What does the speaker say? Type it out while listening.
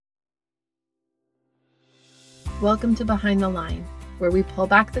Welcome to Behind the Line, where we pull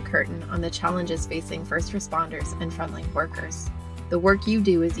back the curtain on the challenges facing first responders and frontline workers. The work you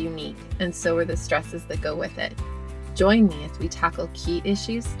do is unique, and so are the stresses that go with it. Join me as we tackle key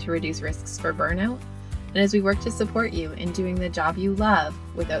issues to reduce risks for burnout, and as we work to support you in doing the job you love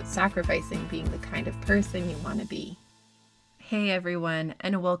without sacrificing being the kind of person you want to be. Hey everyone,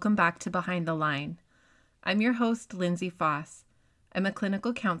 and welcome back to Behind the Line. I'm your host, Lindsay Foss. I'm a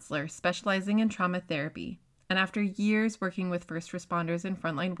clinical counselor specializing in trauma therapy, and after years working with first responders and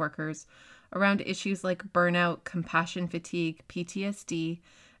frontline workers around issues like burnout, compassion fatigue, PTSD,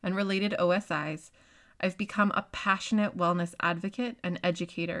 and related OSIs, I've become a passionate wellness advocate and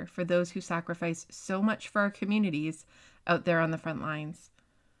educator for those who sacrifice so much for our communities out there on the front lines.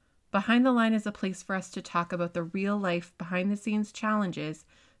 Behind the Line is a place for us to talk about the real life behind the scenes challenges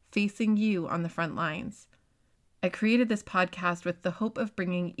facing you on the front lines. I created this podcast with the hope of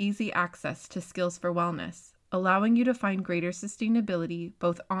bringing easy access to skills for wellness, allowing you to find greater sustainability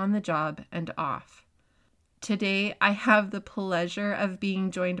both on the job and off. Today, I have the pleasure of being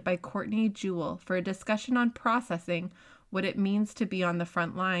joined by Courtney Jewell for a discussion on processing what it means to be on the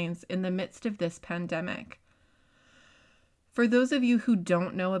front lines in the midst of this pandemic. For those of you who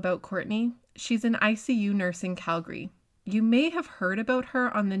don't know about Courtney, she's an ICU nurse in Calgary. You may have heard about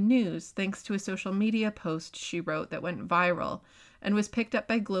her on the news thanks to a social media post she wrote that went viral and was picked up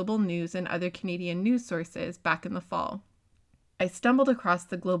by Global News and other Canadian news sources back in the fall. I stumbled across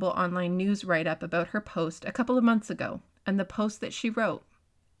the Global Online News write-up about her post a couple of months ago, and the post that she wrote.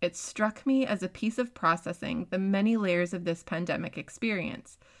 It struck me as a piece of processing the many layers of this pandemic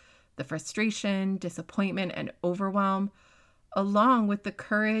experience, the frustration, disappointment, and overwhelm, along with the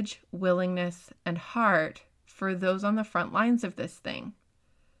courage, willingness, and heart for those on the front lines of this thing.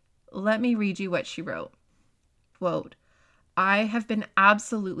 Let me read you what she wrote. Quote, I have been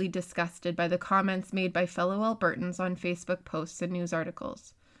absolutely disgusted by the comments made by fellow Albertans on Facebook posts and news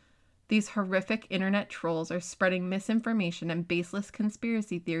articles. These horrific internet trolls are spreading misinformation and baseless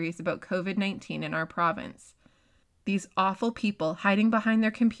conspiracy theories about COVID-19 in our province. These awful people hiding behind their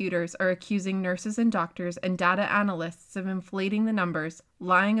computers are accusing nurses and doctors and data analysts of inflating the numbers,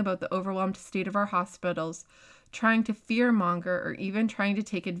 lying about the overwhelmed state of our hospitals, trying to fearmonger, or even trying to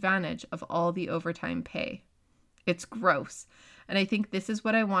take advantage of all the overtime pay. It's gross, and I think this is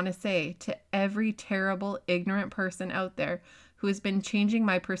what I want to say to every terrible, ignorant person out there who has been changing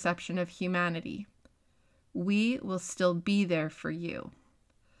my perception of humanity. We will still be there for you.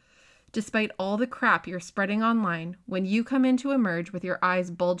 Despite all the crap you're spreading online, when you come in to emerge with your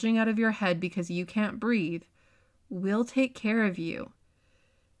eyes bulging out of your head because you can't breathe, we'll take care of you.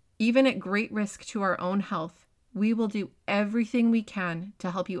 Even at great risk to our own health, we will do everything we can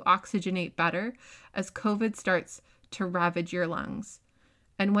to help you oxygenate better as COVID starts to ravage your lungs.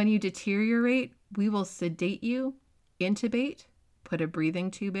 And when you deteriorate, we will sedate you, intubate, put a breathing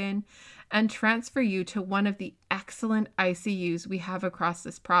tube in, and transfer you to one of the excellent ICUs we have across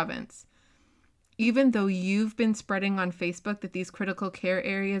this province. Even though you've been spreading on Facebook that these critical care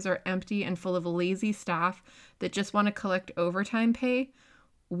areas are empty and full of lazy staff that just want to collect overtime pay,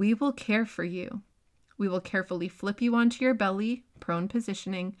 we will care for you. We will carefully flip you onto your belly, prone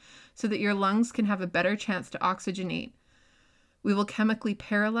positioning, so that your lungs can have a better chance to oxygenate. We will chemically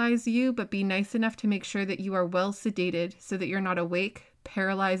paralyze you, but be nice enough to make sure that you are well sedated so that you're not awake,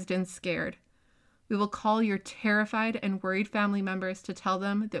 paralyzed, and scared. We will call your terrified and worried family members to tell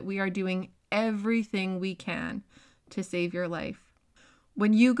them that we are doing everything we can to save your life.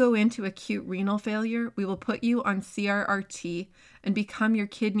 When you go into acute renal failure, we will put you on CRRT and become your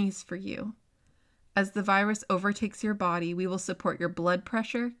kidneys for you. As the virus overtakes your body, we will support your blood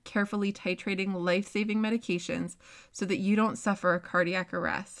pressure, carefully titrating life-saving medications so that you don't suffer a cardiac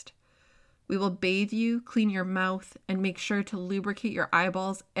arrest. We will bathe you, clean your mouth, and make sure to lubricate your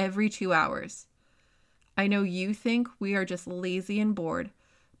eyeballs every 2 hours. I know you think we are just lazy and bored,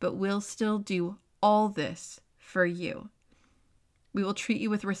 but we'll still do all this for you. We will treat you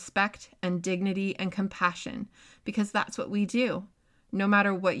with respect and dignity and compassion because that's what we do. No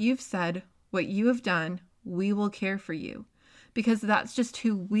matter what you've said, what you have done, we will care for you because that's just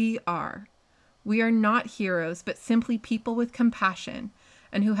who we are. We are not heroes, but simply people with compassion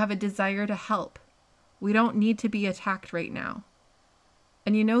and who have a desire to help. We don't need to be attacked right now.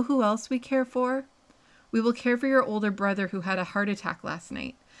 And you know who else we care for? We will care for your older brother who had a heart attack last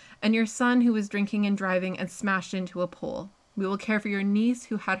night, and your son who was drinking and driving and smashed into a pole. We will care for your niece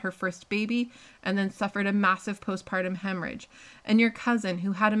who had her first baby and then suffered a massive postpartum hemorrhage, and your cousin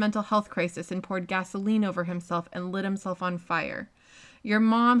who had a mental health crisis and poured gasoline over himself and lit himself on fire. Your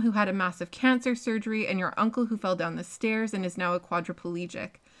mom who had a massive cancer surgery, and your uncle who fell down the stairs and is now a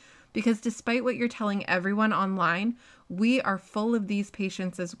quadriplegic. Because despite what you're telling everyone online, we are full of these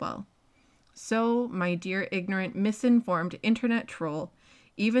patients as well. So, my dear ignorant, misinformed internet troll,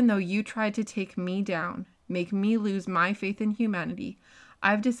 even though you tried to take me down, make me lose my faith in humanity,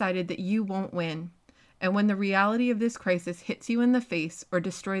 I've decided that you won't win. And when the reality of this crisis hits you in the face or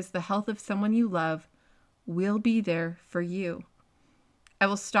destroys the health of someone you love, we'll be there for you. I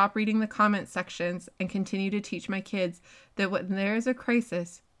will stop reading the comment sections and continue to teach my kids that when there is a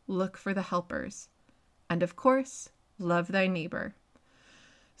crisis, look for the helpers. And of course, love thy neighbor.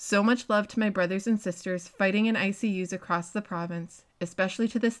 So much love to my brothers and sisters fighting in ICUs across the province, especially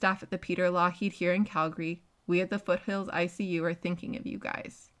to the staff at the Peter Lougheed here in Calgary. We at the Foothills ICU are thinking of you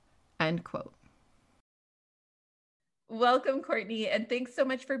guys. End quote. Welcome, Courtney, and thanks so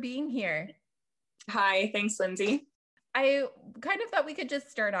much for being here. Hi, thanks, Lindsay. I kind of thought we could just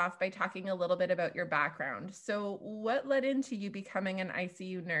start off by talking a little bit about your background. So what led into you becoming an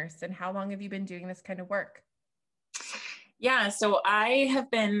ICU nurse, and how long have you been doing this kind of work? Yeah, so I have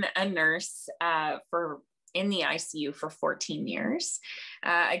been a nurse in the ICU for 14 years.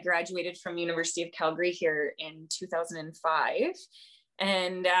 I graduated from University of Calgary here in 2005.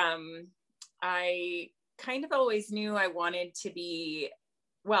 And I kind of always knew I wanted to be,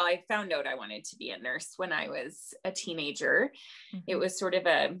 well, I found out I wanted to be a nurse when I was a teenager. Mm-hmm. It was sort of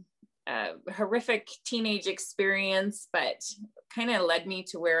a horrific teenage experience, but kind of led me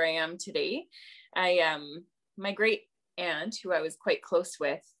to where I am today. My great aunt, who I was quite close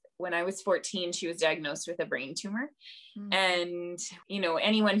with, when I was 14, she was diagnosed with a brain tumor. Mm-hmm. And,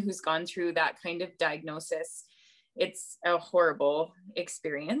 anyone who's gone through that kind of diagnosis, it's a horrible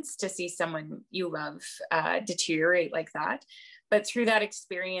experience to see someone you love deteriorate like that. But through that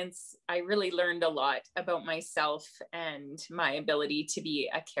experience, I really learned a lot about myself and my ability to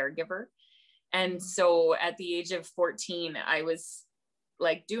be a caregiver. And so at the age of 14, I was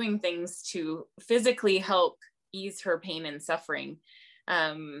like doing things to physically help ease her pain and suffering.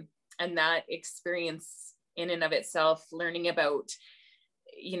 And that experience in and of itself, learning about,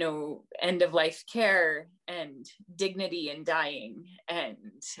 end of life care and dignity in dying and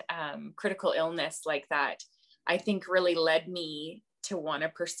critical illness like that, I think really led me to want to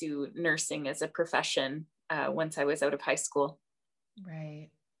pursue nursing as a profession once I was out of high school. Right.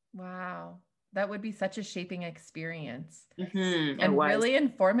 Wow. That would be such a shaping experience. Mm-hmm. And really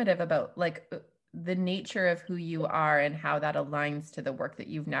informative about the nature of who you are and how that aligns to the work that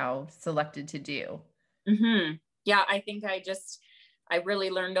you've now selected to do. Mm-hmm. Yeah, I think I really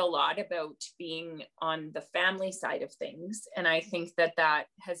learned a lot about being on the family side of things. And I think that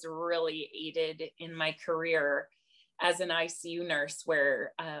has really aided in my career as an ICU nurse,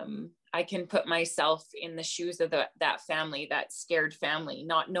 where I can put myself in the shoes of that family, that scared family,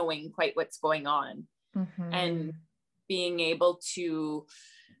 not knowing quite what's going on. Mm-hmm. And being able to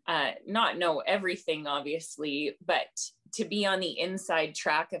not know everything, obviously, but to be on the inside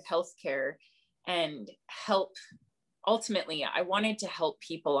track of healthcare and help. Ultimately, I wanted to help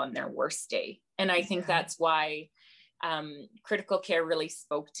people on their worst day. And I think that's why critical care really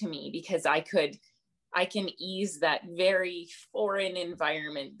spoke to me, because I can ease that very foreign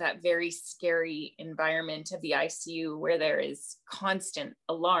environment, that very scary environment of the ICU, where there is constant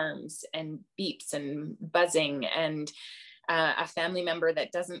alarms and beeps and buzzing and a family member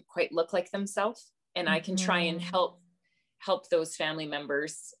that doesn't quite look like themselves. And I can try and help those family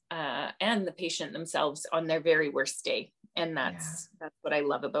members and the patient themselves on their very worst day. And that's what I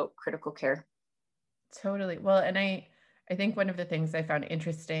love about critical care. Totally. Well, and I think one of the things I found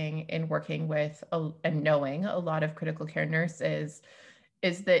interesting in working with and knowing a lot of critical care nurses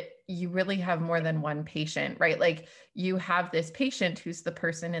is that you really have more than one patient, right? Like you have this patient who's the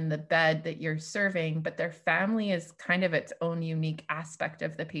person in the bed that you're serving, but their family is kind of its own unique aspect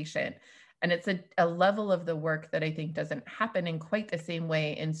of the patient. And it's a level of the work that I think doesn't happen in quite the same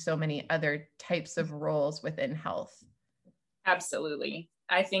way in so many other types of roles within health. Absolutely.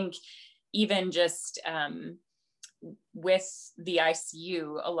 I think even just with the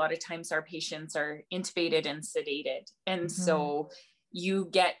ICU, a lot of times our patients are intubated and sedated. And mm-hmm. so you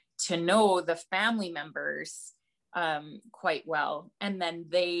get to know the family members quite well. And then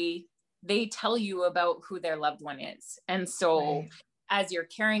they tell you about who their loved one is. And so as you're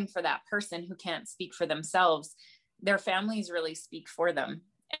caring for that person who can't speak for themselves, their families really speak for them.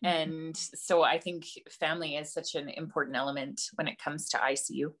 Mm-hmm. And so I think family is such an important element when it comes to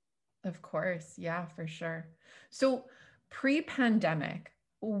ICU. Of course. Yeah, for sure. So pre-pandemic,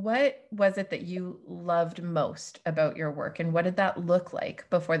 what was it that you loved most about your work, and what did that look like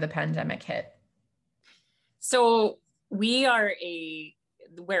before the pandemic hit? So we are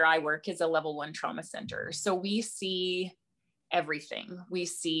where I work is a level 1 trauma center. So we see everything. We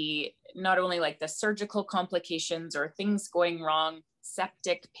see not only like the surgical complications or things going wrong,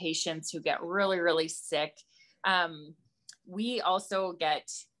 septic patients who get really, really sick. We also get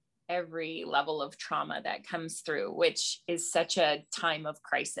every level of trauma that comes through, which is such a time of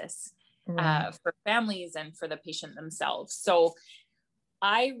crisis for families and for the patient themselves. So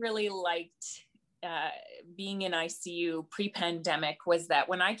I really liked being in ICU pre-pandemic. Was that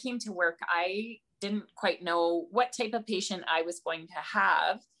when I came to work, I didn't quite know what type of patient I was going to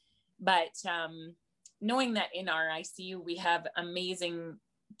have, but knowing that in our ICU, we have amazing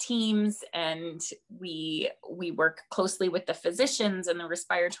teams and we work closely with the physicians and the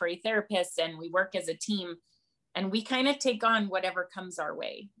respiratory therapists, and we work as a team, and we kind of take on whatever comes our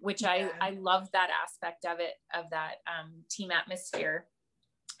way, which I love that aspect of it, of that team atmosphere,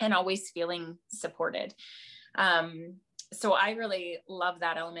 and always feeling supported. So I really love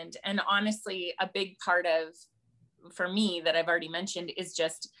that element. And honestly, a big part of, for me, that I've already mentioned is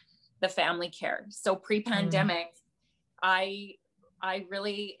just the family care. So pre-pandemic, I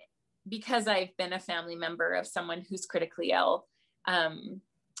really, because I've been a family member of someone who's critically ill,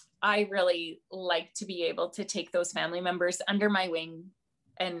 I really like to be able to take those family members under my wing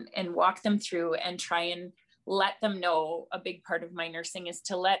and walk them through and try and let them know. A big part of my nursing is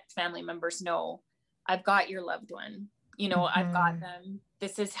to let family members know, I've got your loved one, you know, I've got them.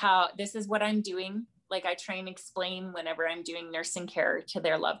 This is what I'm doing. Like I try and explain whenever I'm doing nursing care to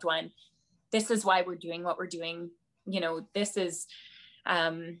their loved one, this is why we're doing what we're doing. You know, this is,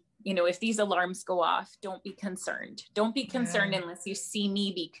 you know, if these alarms go off, don't be concerned. Don't be concerned unless you see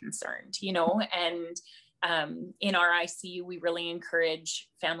me be concerned, you know. And in our ICU, we really encourage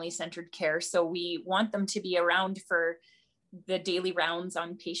family-centered care. So we want them to be around for the daily rounds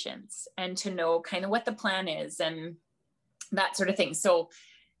on patients and to know kind of what the plan is and that sort of thing. So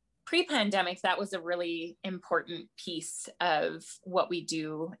pre-pandemic, that was a really important piece of what we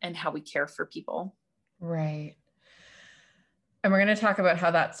do and how we care for people. Right. And we're going to talk about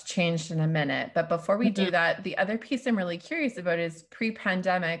how that's changed in a minute. But before we do that, the other piece I'm really curious about is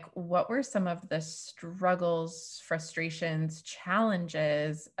pre-pandemic, what were some of the struggles, frustrations,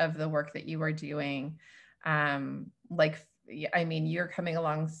 challenges of the work that you were doing? Like, I mean, you're coming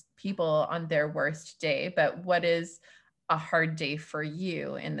along people on their worst day, but what is a hard day for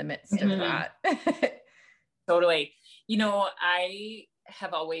you in the midst of that? Totally. You know, I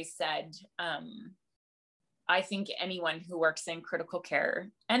have always said, I think anyone who works in critical care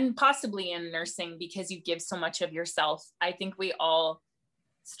and possibly in nursing, because you give so much of yourself, I think we all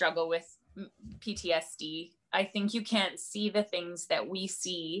struggle with PTSD. I think you can't see the things that we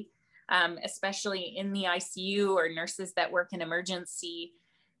see, especially in the ICU or nurses that work in emergency,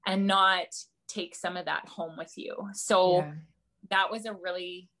 and not take some of that home with you. So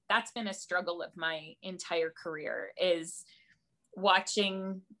that's been a struggle of my entire career, is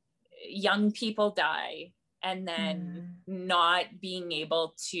watching young people die and then not being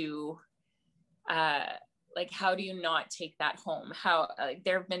able to, like, how do you not take that home?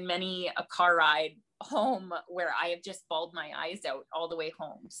 There have been many a car ride home where I have just bawled my eyes out all the way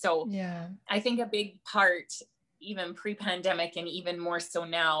home. So I think a big part, even pre-pandemic and even more so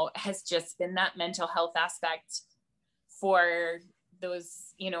now, has just been that mental health aspect for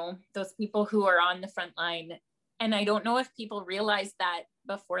those, you know, those people who are on the front line. And I don't know if people realized that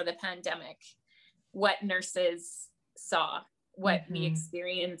before the pandemic, what nurses saw, what we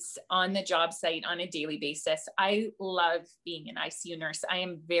experience on the job site on a daily basis. I love being an ICU nurse. I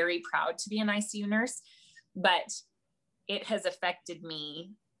am very proud to be an ICU nurse, but it has affected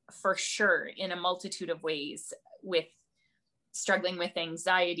me for sure in a multitude of ways, with struggling with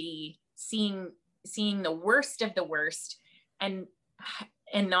anxiety, seeing the worst of the worst, and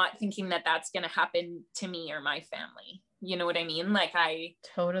not thinking that that's going to happen to me or my family. You know what I mean? Like I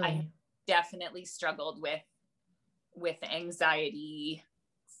definitely struggled with anxiety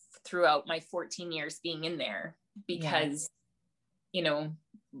throughout my 14 years being in there, because, you know,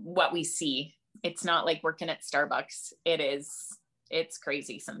 what we see, it's not like working at Starbucks. It's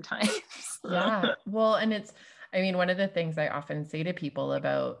crazy sometimes. Well, and I mean, one of the things I often say to people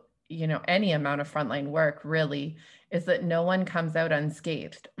about, you know, any amount of frontline work really is that no one comes out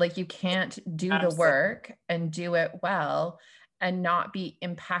unscathed. Like you can't do the work and do it well and not be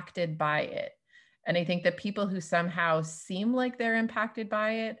impacted by it. And I think that people who somehow seem like they're impacted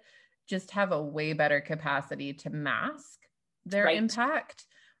by it just have a way better capacity to mask their impact.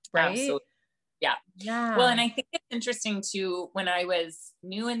 Right. Absolutely. Yeah. Well, and I think it's interesting too, when I was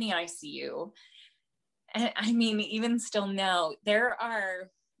new in the ICU, and I mean, even still now, there are,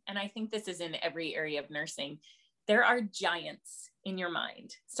 and I think this is in every area of nursing, there are giants in your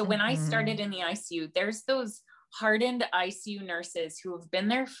mind. So when I started in the ICU, there's those hardened ICU nurses who have been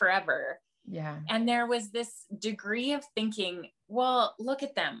there forever. Yeah. And there was this degree of thinking, well, look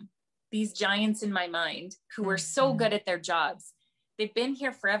at them, these giants in my mind who were so good at their jobs. They've been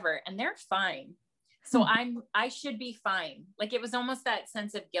here forever and they're fine. So I should be fine. Like, it was almost that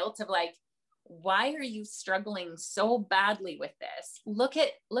sense of guilt of like, why are you struggling so badly with this? Look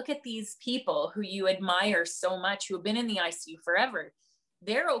at these people who you admire so much, who have been in the ICU forever.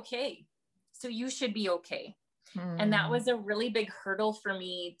 They're okay. So you should be okay. And that was a really big hurdle for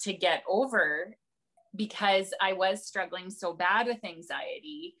me to get over, because I was struggling so bad with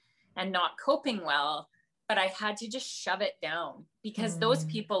anxiety and not coping well, but I had to just shove it down because those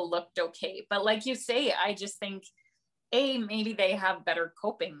people looked okay. But like you say, I just think, maybe they have better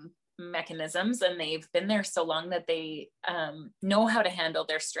coping mechanisms and they've been there so long that they know how to handle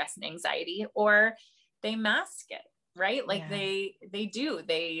their stress and anxiety, or they mask it, right? Like they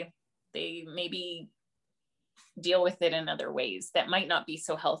maybe deal with it in other ways that might not be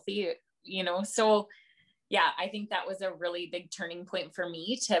so healthy, So yeah, I think that was a really big turning point for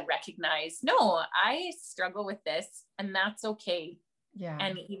me to recognize, no, I struggle with this and that's okay. Yeah.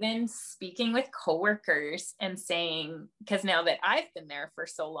 And even speaking with coworkers and saying, because now that I've been there for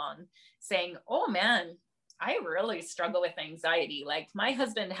so long, saying, oh man, I really struggle with anxiety. Like, my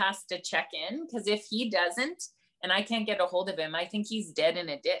husband has to check in, because if he doesn't and I can't get a hold of him, I think he's dead in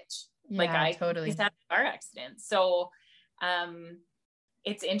a ditch. Yeah, totally. He's had a car accident. So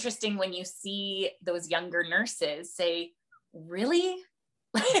it's interesting when you see those younger nurses say, really?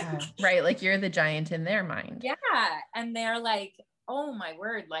 Yeah, right. Like, you're the giant in their mind. Yeah. And they're like, oh my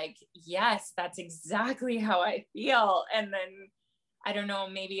word, like, yes, that's exactly how I feel. And then, I don't know,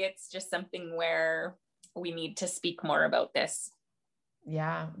 maybe it's just something where we need to speak more about this.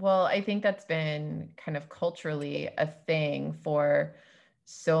 Yeah. Well, I think that's been kind of culturally a thing for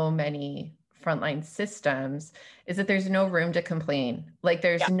so many frontline systems, is that there's no room to complain. Like,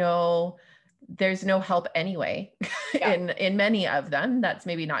 there's no help anyway. In many of them. That's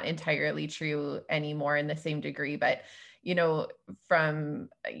maybe not entirely true anymore in the same degree, but from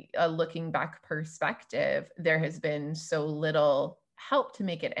a looking back perspective, there has been so little help to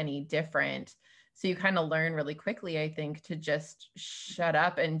make it any different. So you kind of learn really quickly, I think, to just shut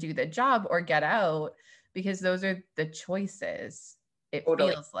up and do the job or get out, because those are the choices, it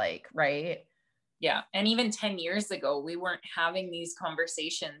feels like, right? Yeah. And even 10 years ago, we weren't having these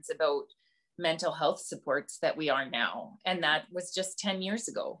conversations about mental health supports that we are now. And that was just 10 years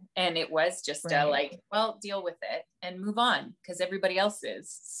ago. And it was just well, deal with it and move on, because everybody else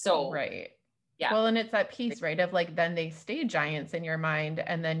is. So, right. Yeah. Well, and it's that piece, right, of like, then they stay giants in your mind,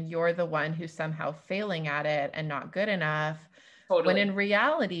 and then you're the one who's somehow failing at it and not good enough. Totally. When in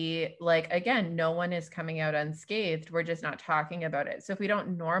reality, like, again, no one is coming out unscathed. We're just not talking about it. So if we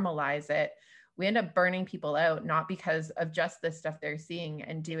don't normalize it, we end up burning people out, not because of just the stuff they're seeing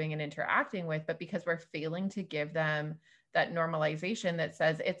and doing and interacting with, but because we're failing to give them that normalization that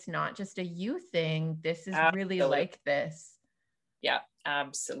says, it's not just a you thing. This is really like this. Yeah,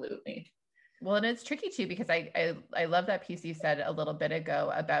 absolutely. Well, and it's tricky too, because I love that piece you said a little bit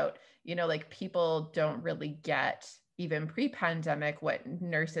ago about, like, people don't really get, even pre-pandemic, what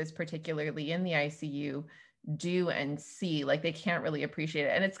nurses, particularly in the ICU, do and see. Like, they can't really appreciate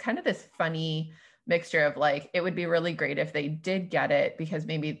it. And it's kind of this funny mixture of like, it would be really great if they did get it, because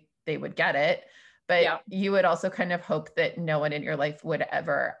maybe they would get it. But you would also kind of hope that no one in your life would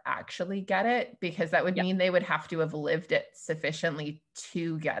ever actually get it, because that would mean they would have to have lived it sufficiently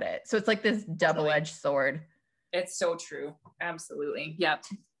to get it. So it's like this double-edged sword. It's so true. Absolutely. Yep.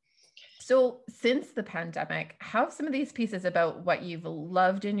 So since the pandemic, how have some of these pieces about what you've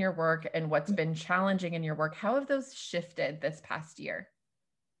loved in your work and what's been challenging in your work, how have those shifted this past year?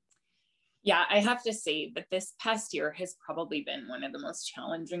 Yeah, I have to say that this past year has probably been one of the most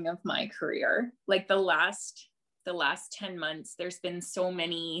challenging of my career. Like, the last 10 months, there's been so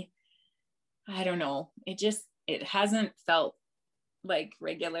many, I don't know, it hasn't felt like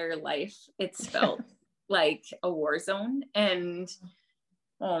regular life. It's felt like a war zone. And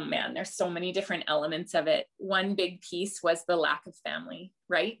oh man, there's so many different elements of it. One big piece was the lack of family,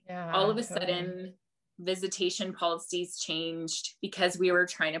 right? Yeah, all of a sudden, visitation policies changed because we were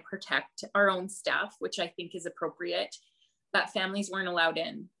trying to protect our own staff, which I think is appropriate, but families weren't allowed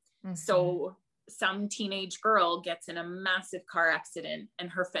in. Mm-hmm. So some teenage girl gets in a massive car accident and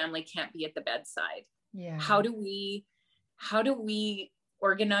her family can't be at the bedside. Yeah. How do we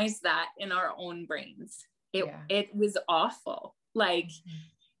organize that in our own brains? It was awful. Like,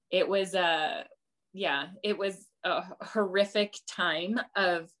 it was a horrific time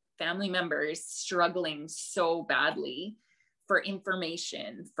of family members struggling so badly for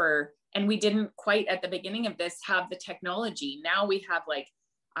information, for And we didn't quite at the beginning of this have the technology. Now we have like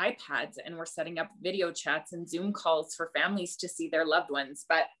iPads and we're setting up video chats and Zoom calls for families to see their loved ones.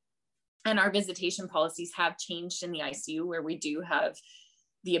 And our visitation policies have changed in the ICU, where we do have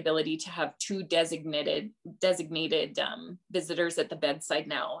the ability to have 2 designated visitors at the bedside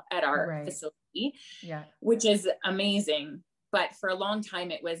now at our facility, which is amazing. But for a long time,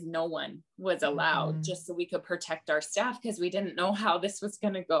 it was no one was allowed, just so we could protect our staff, because we didn't know how this was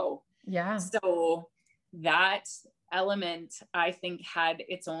going to go. Yeah. So that element, I think, had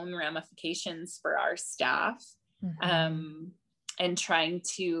its own ramifications for our staff, and trying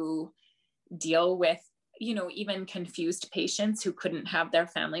to deal with, you know, even confused patients who couldn't have their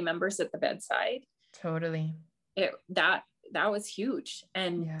family members at the bedside. Totally. That was huge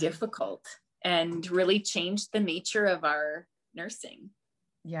and difficult, and really changed the nature of our nursing.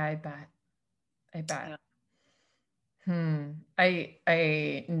 Yeah, I bet. Yeah.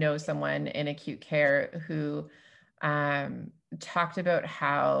 I know someone in acute care who talked about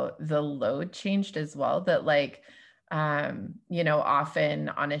how the load changed as well, that like, you know, often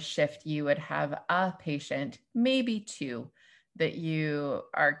on a shift, you would have a patient, maybe 2, that you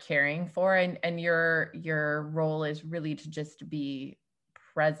are caring for. And your role is really to just be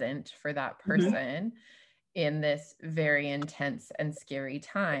present for that person in this very intense and scary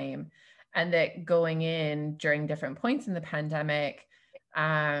time. And that going in during different points in the pandemic,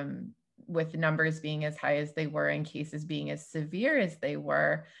 with numbers being as high as they were and cases being as severe as they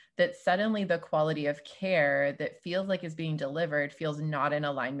were, that suddenly the quality of care that feels like is being delivered feels not in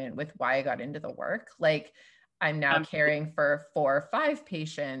alignment with why I got into the work. Like I'm now caring for 4 or 5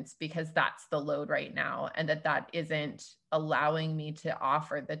 patients because that's the load right now. And that isn't allowing me to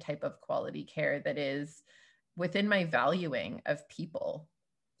offer the type of quality care that is within my valuing of people.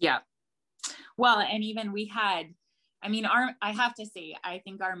 Yeah. Well, and even we had, I mean, I have to say, I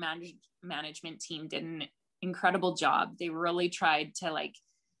think our management team did an incredible job. They really tried to like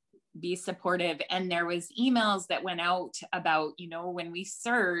be supportive. And there was emails that went out about, you know, when we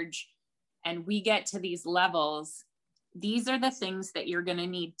surge and we get to these levels, these are the things that you're going to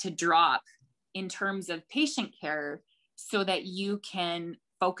need to drop in terms of patient care so that you can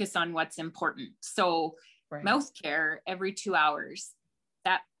focus on what's important. So mouth care every 2 hours,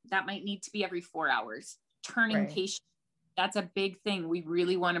 that might need to be every 4 hours. Turning patients, that's a big thing. We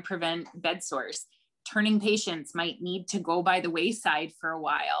really want to prevent bed sores. Turning patients might need to go by the wayside for a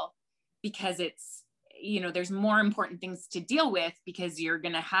while because it's, you know, there's more important things to deal with because you're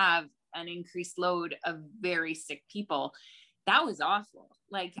going to have an increased load of very sick people. That was awful.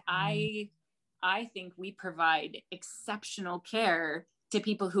 Like I think we provide exceptional care to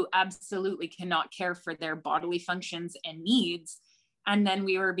people who absolutely cannot care for their bodily functions and needs. And then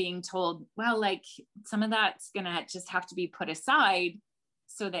we were being told, well, like some of that's going to just have to be put aside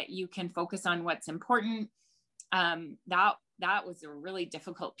so that you can focus on what's important. That was a really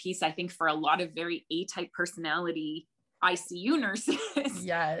difficult piece, I think, for a lot of very A-type personality ICU nurses.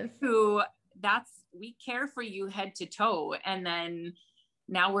 Yes. Who we care for you head to toe. And then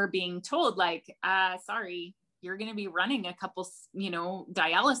now we're being told like, sorry, you're going to be running a couple, you know,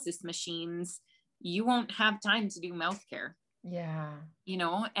 dialysis machines. You won't have time to do mouth care. Yeah. You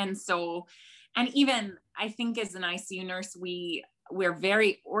know, and so, and even I think as an ICU nurse, we're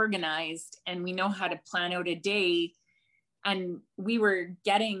very organized and we know how to plan out a day. And we were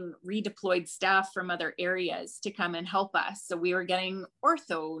getting redeployed staff from other areas to come and help us. So we were getting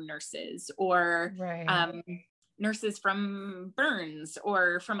ortho nurses or nurses from burns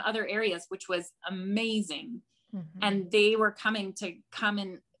or from other areas, which was amazing. Mm-hmm. And they were coming to come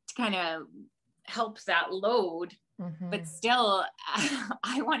and to kind of help that load. Mm-hmm. But still,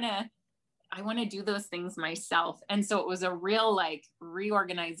 I want to do those things myself. And so it was a real like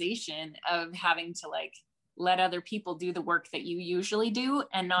reorganization of having to like let other people do the work that you usually do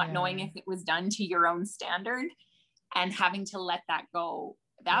and not knowing if it was done to your own standard and having to let that go.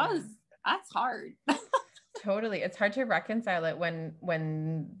 That's hard. Totally. It's hard to reconcile it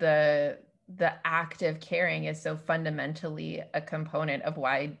when the act of caring is so fundamentally a component of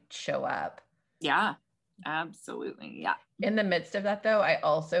why I show up. Yeah, absolutely. Yeah. In the midst of that though, I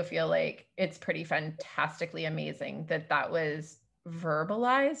also feel like it's pretty fantastically amazing that was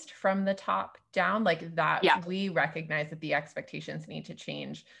verbalized from the top down, like that we recognize that the expectations need to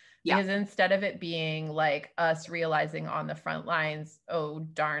change. Because instead of it being like us realizing on the front lines, oh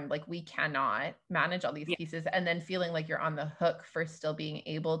darn, like we cannot manage all these pieces, and then feeling like you're on the hook for still being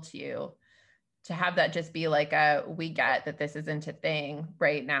able to have that just be like we get that this isn't a thing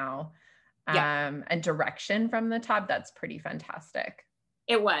right now. And direction from the top, that's pretty fantastic.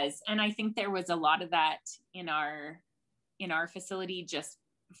 It was. And I think there was a lot of that in our facility, just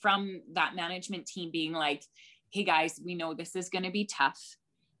from that management team being like, hey guys, we know this is going to be tough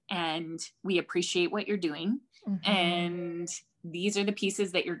and we appreciate what you're doing. And these are the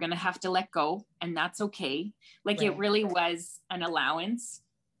pieces that you're going to have to let go. And that's okay. Like it really was an allowance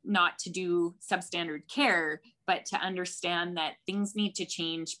not to do substandard care, but to understand that things need to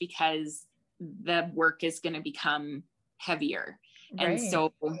change because the work is going to become heavier. And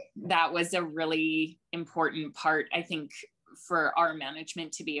so that was a really important part, I think, for our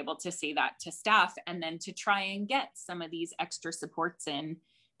management to be able to say that to staff, and then to try and get some of these extra supports in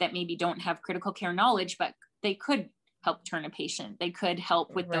that maybe don't have critical care knowledge, but they could help turn a patient. They could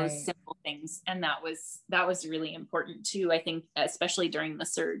help with those simple things. And that was really important too, I think, especially during the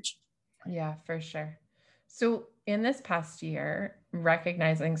surge. Yeah, for sure. So in this past year,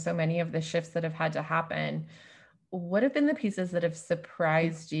 recognizing so many of the shifts that have had to happen, what have been the pieces that have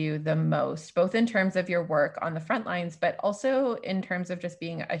surprised you the most, both in terms of your work on the front lines, but also in terms of just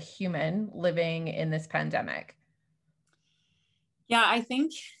being a human living in this pandemic? Yeah, I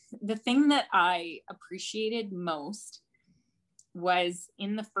think the thing that I appreciated most was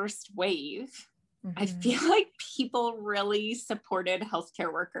in the first wave, I feel like people really supported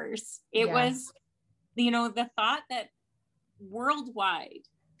healthcare workers. It was, the thought that worldwide,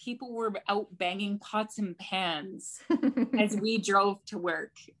 people were out banging pots and pans as we drove to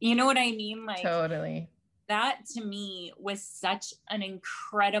work. You know what I mean? Like, totally. That to me was such an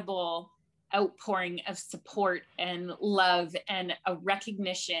incredible outpouring of support and love, and a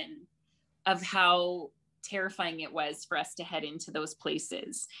recognition of how terrifying it was for us to head into those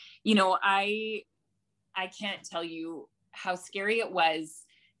places. I can't tell you how scary it was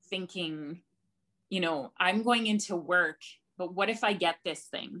thinking, I'm going into work, but what if I get this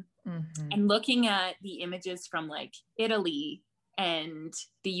thing? And looking at the images from like Italy and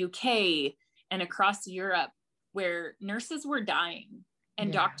the UK and across Europe, where nurses were dying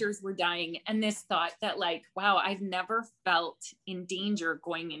and doctors were dying. And this thought that like, wow, I've never felt in danger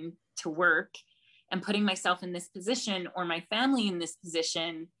going into work and putting myself in this position, or my family in this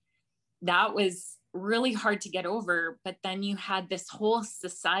position. That was really hard to get over. But then you had this whole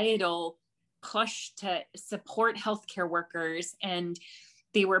societal push to support healthcare workers, and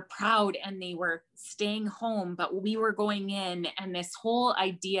they were proud and they were staying home, but we were going in, and this whole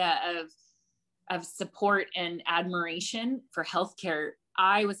idea of support and admiration for healthcare.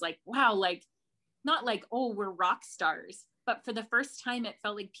 I was like, wow, like, not like, oh, we're rock stars, but for the first time, it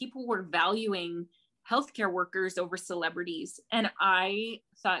felt like people were valuing healthcare workers over celebrities. And I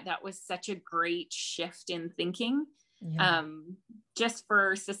thought that was such a great shift in thinking, just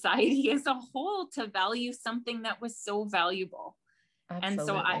for society as a whole, to value something that was so valuable. Absolutely. And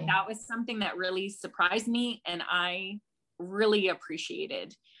so that was something that really surprised me, and I really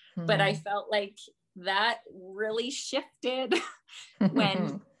appreciated. But I felt like that really shifted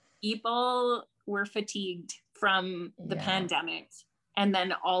when people were fatigued from the pandemic. And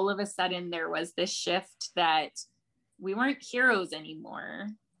then all of a sudden there was this shift that we weren't heroes anymore.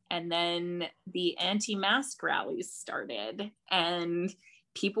 And then the anti-mask rallies started, and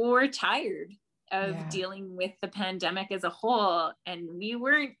people were tired of dealing with the pandemic as a whole. And we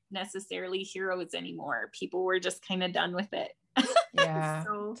weren't necessarily heroes anymore. People were just kind of done with it. Yeah,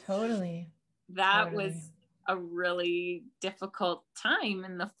 so totally. That was a really difficult time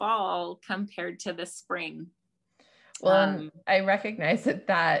in the fall compared to the spring. Well, I recognize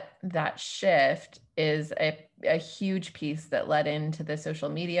that shift is a huge piece that led into the social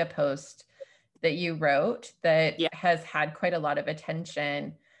media post that you wrote that has had quite a lot of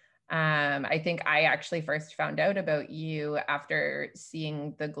attention. I think I actually first found out about you after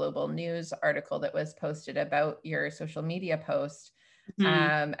seeing the Global News article that was posted about your social media post.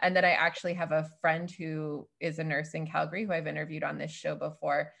 And then I actually have a friend who is a nurse in Calgary who I've interviewed on this show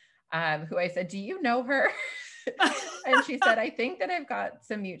before, who I said, do you know her? And she said, I think that I've got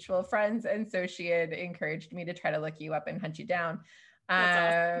some mutual friends. And so she had encouraged me to try to look you up and hunt you down.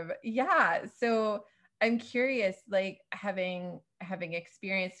 Awesome. Yeah. So I'm curious, like having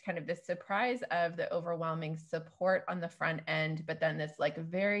experienced kind of the surprise of the overwhelming support on the front end, but then this like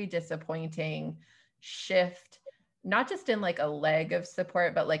very disappointing shift, not just in like a leg of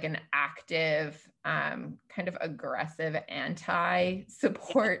support, but like an active, kind of aggressive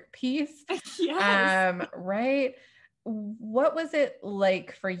anti-support piece. Right. What was it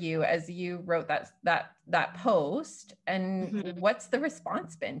like for you as you wrote that post, and what's the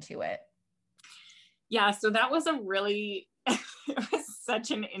response been to it? Yeah. So that was it was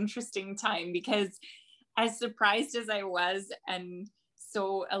such an interesting time, because as surprised as I was and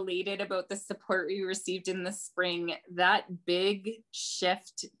so elated about the support we received in the spring, that big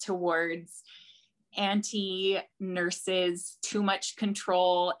shift towards anti-nurses, too much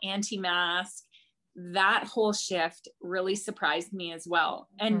control, anti-mask. That whole shift really surprised me as well.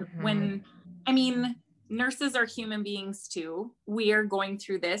 And nurses are human beings too. We are going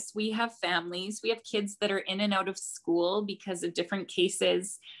through this. We have families. We have kids that are in and out of school because of different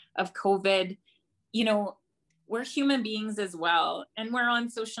cases of COVID. We're human beings as well. And we're on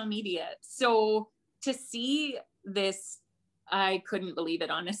social media. So to see this, I couldn't believe it,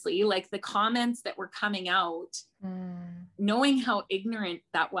 honestly. Like the comments that were coming out, knowing how ignorant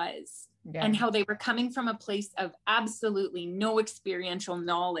that was and how they were coming from a place of absolutely no experiential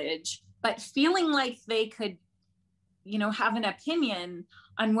knowledge, but feeling like they could, have an opinion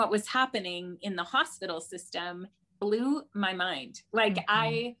on what was happening in the hospital system blew my mind. Like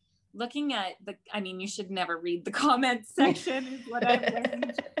looking at you should never read the comments section is what I've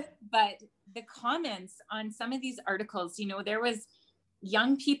learned, but the comments on some of these articles, there was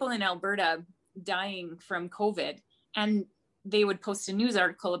young people in Alberta dying from COVID, and they would post a news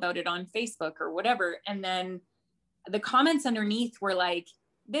article about it on Facebook or whatever. And then the comments underneath were like,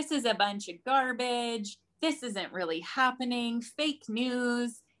 this is a bunch of garbage. This isn't really happening. Fake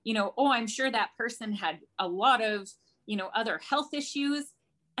news, I'm sure that person had a lot of, other health issues.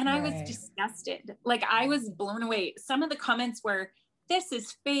 And I was disgusted. Like I was blown away. Some of the comments were, this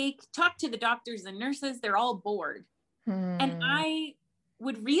is fake. Talk to the doctors and nurses. They're all bored. And I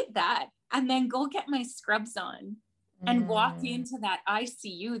would read that and then go get my scrubs on and walk into that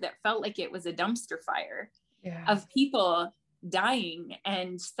ICU that felt like it was a dumpster fire of people dying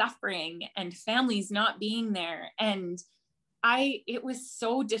and suffering and families not being there. And it was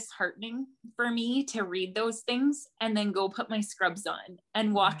so disheartening for me to read those things and then go put my scrubs on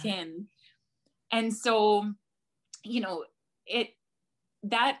and walk in. And so,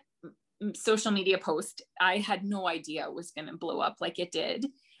 that social media post, I had no idea was going to blow up like it did.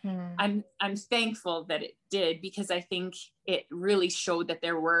 I'm thankful that it did, because I think it really showed that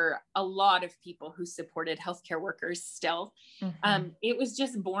there were a lot of people who supported healthcare workers still. It was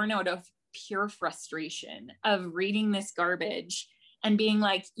just born out of pure frustration of reading this garbage and being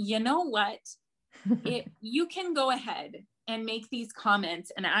like, you know what, you can go ahead and make these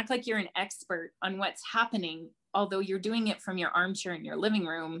comments and act like you're an expert on what's happening, although you're doing it from your armchair in your living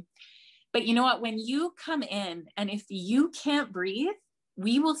room. But you know what, when you come in and if you can't breathe,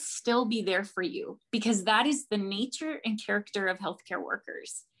 we will still be there for you, because that is the nature and character of healthcare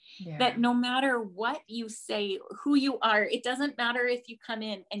workers. That no matter what you say, who you are, it doesn't matter if you come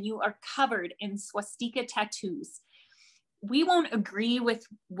in and you are covered in swastika tattoos. We won't agree with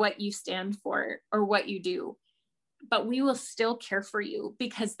what you stand for or what you do, but we will still care for you,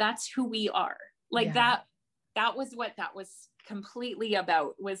 because that's who we are. Like that was what that was completely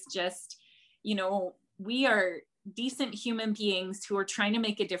about, was just, we are decent human beings who are trying to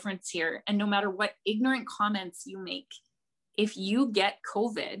make a difference here. And no matter what ignorant comments you make, if you get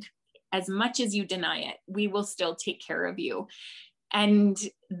COVID, as much as you deny it, we will still take care of you. And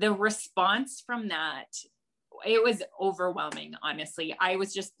the response from that, it was overwhelming, honestly. I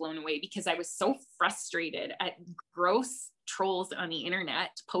was just blown away, because I was so frustrated at gross trolls on the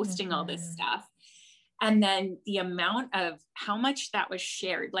internet posting all this stuff. And then the amount of how much that was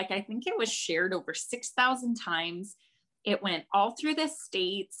shared, like I think it was shared over 6,000 times. It went all through the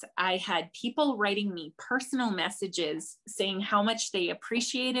States. I had people writing me personal messages saying how much they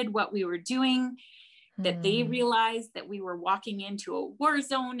appreciated what we were doing, that they realized that we were walking into a war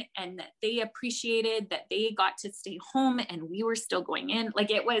zone, and that they appreciated that they got to stay home and we were still going in. Like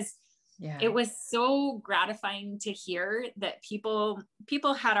it was so gratifying to hear that people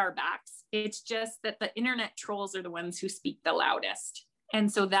had our backs. It's just that the internet trolls are the ones who speak the loudest.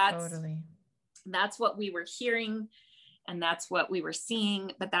 And so that's what we were hearing. And that's what we were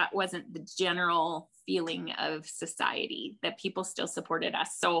seeing, but that wasn't the general feeling of society, that people still supported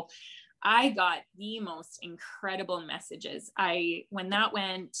us. So I got the most incredible messages. When that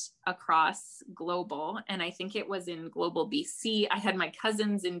went across global, and I think it was in global BC, I had my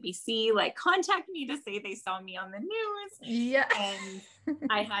cousins in BC like contact me to say they saw me on the news. Yeah. And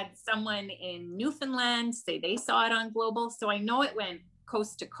I had someone in Newfoundland say they saw it on global. So I know it went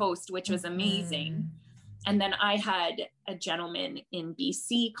coast to coast, which was amazing. And then I had a gentleman in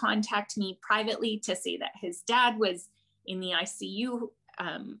BC contact me privately to say that his dad was in the ICU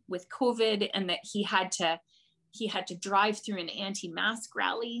with COVID, and that he had to drive through an anti-mask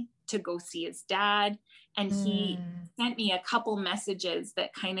rally to go see his dad. And he sent me a couple messages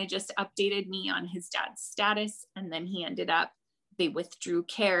that kind of just updated me on his dad's status. And then they withdrew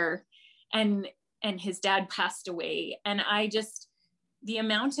care, and his dad passed away. And the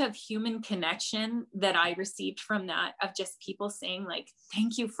amount of human connection that I received from that, of just people saying like,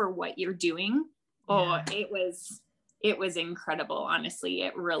 thank you for what you're doing, Oh, it was incredible. Honestly,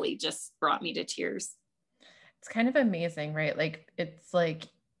 it really just brought me to tears. It's kind of amazing, right? Like, it's like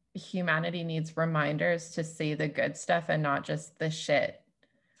humanity needs reminders to see the good stuff and not just the shit.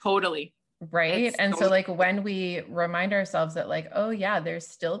 Totally. Right. And so like when we remind ourselves that like, oh yeah, there's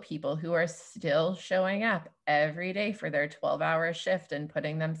still people who are still showing up every day for their 12-hour shift and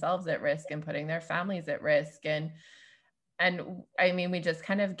putting themselves at risk and putting their families at risk. And I mean, we just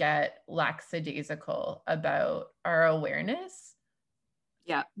kind of get lackadaisical about our awareness.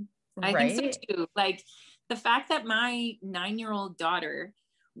 Yeah. I think so too. Like the fact that my 9-year-old daughter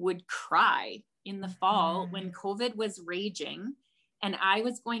would cry in the fall when COVID was raging and I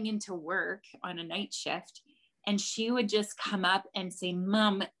was going into work on a night shift, and she would just come up and say,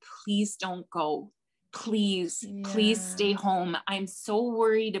 Mom, please don't go. Please stay home. I'm so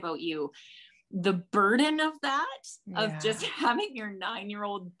worried about you. The burden of that, of just having your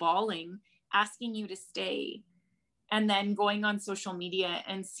 9-year-old bawling, asking you to stay, and then going on social media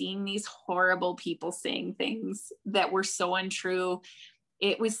and seeing these horrible people saying things that were so untrue.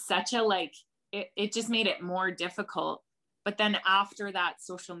 It was such a, like, it just made it more difficult. But then after that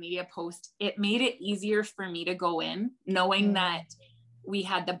social media post, it made it easier for me to go in, knowing that we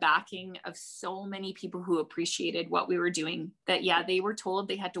had the backing of so many people who appreciated what we were doing, that, yeah, they were told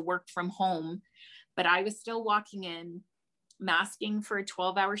they had to work from home, but I was still walking in, masking for a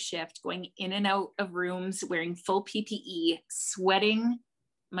 12-hour shift, going in and out of rooms, wearing full PPE, sweating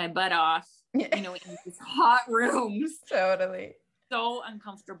my butt off, you know, in these hot rooms. Totally. So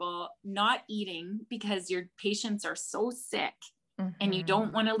uncomfortable, not eating because your patients are so sick and you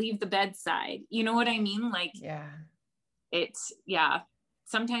don't want to leave the bedside. You know what I mean? Like,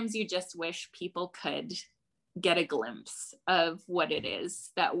 sometimes you just wish people could get a glimpse of what it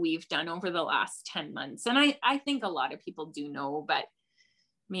is that we've done over the last 10 months. And I think a lot of people do know, but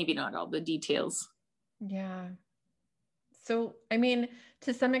maybe not all the details. Yeah. So, I mean,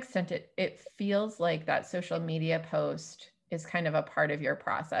 to some extent, it feels like that social media post is kind of a part of your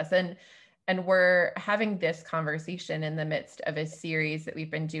process. And we're having this conversation in the midst of a series that we've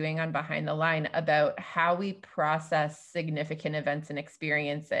been doing on Behind the Line about how we process significant events and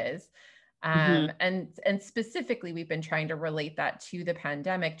experiences. And specifically, we've been trying to relate that to the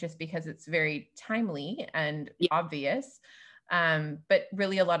pandemic just because it's very timely and obvious. But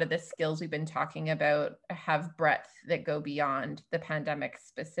really, a lot of the skills we've been talking about have breadth that go beyond the pandemic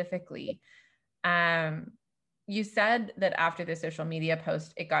specifically. You said that after the social media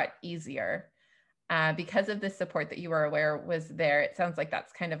post, it got easier because of the support that you were aware was there. It sounds like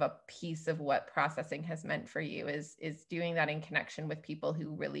that's kind of a piece of what processing has meant for you, is doing that in connection with people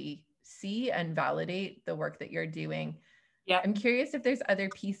who really see and validate the work that you're doing. Yeah. I'm curious if there's other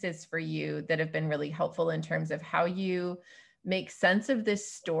pieces for you that have been really helpful in terms of how you make sense of this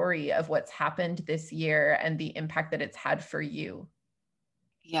story of what's happened this year and the impact that it's had for you.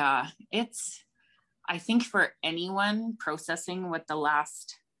 Yeah, I think for anyone processing what the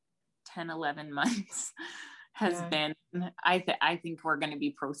last 10, 11 months has been, I think we're going to be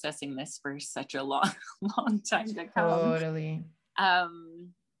processing this for such a long time to come. Totally.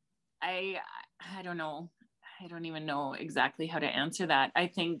 I don't know. I don't even know exactly how to answer that. I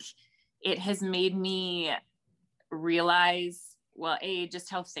think it has made me realize, well, just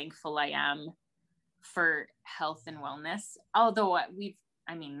how thankful I am for health and wellness. Although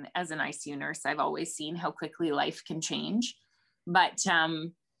as an ICU nurse, I've always seen how quickly life can change. But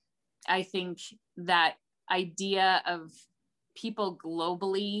I think that idea of people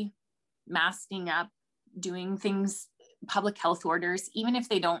globally masking up, doing things, public health orders, even if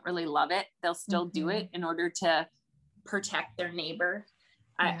they don't really love it, they'll still do it in order to protect their neighbor.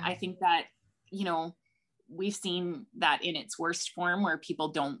 I think that, we've seen that in its worst form where people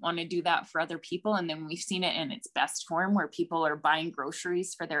don't want to do that for other people. And then we've seen it in its best form where people are buying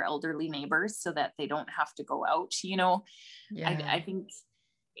groceries for their elderly neighbors so that they don't have to go out, I think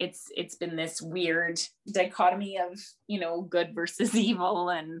it's been this weird dichotomy of, good versus evil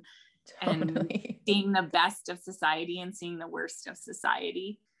and seeing the best of society and seeing the worst of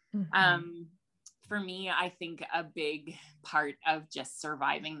society. For me, I think a big part of just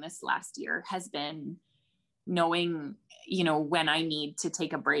surviving this last year has been knowing, when I need to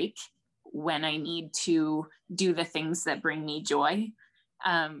take a break, when I need to do the things that bring me joy.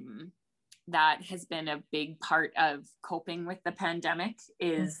 That has been a big part of coping with the pandemic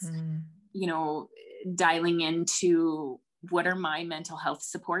is, dialing into what are my mental health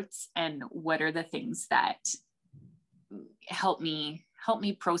supports and what are the things that help me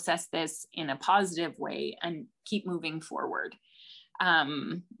process this in a positive way and keep moving forward.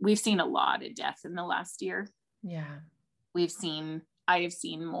 We've seen a lot of death in the last year. Yeah. I have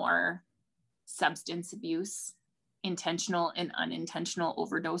seen more substance abuse, intentional and unintentional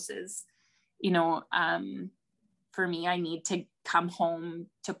overdoses. For me, I need to come home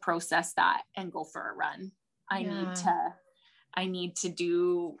to process that and go for a run. I need to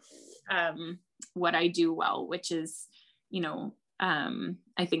do what I do well, which is,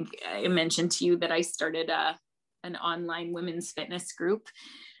 I think I mentioned to you that I started an online women's fitness group.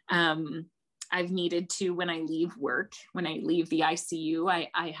 I've needed to, when I leave work, when I leave the ICU,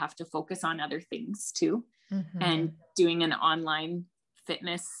 I have to focus on other things too. Mm-hmm. And doing an online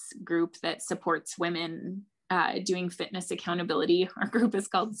fitness group that supports women doing fitness accountability. Our group is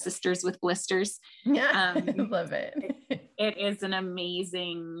called Sisters with Blisters. Yeah, love it. It is an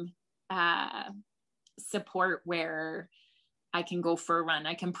amazing support where I can go for a run.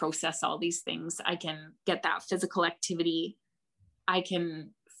 I can process all these things. I can get that physical activity. I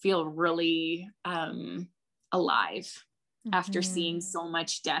can feel really alive after seeing so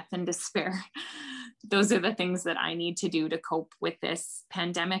much death and despair. Those are the things that I need to do to cope with this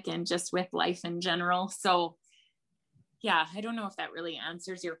pandemic and just with life in general. So yeah, I don't know if that really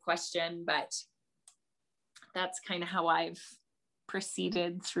answers your question, but that's kind of how I've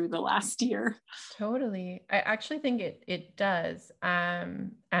proceeded through the last year. Totally. I actually think it does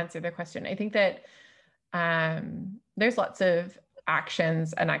answer the question. I think that there's lots of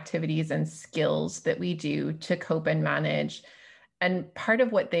actions and activities and skills that we do to cope and manage. And part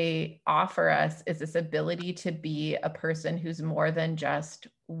of what they offer us is this ability to be a person who's more than just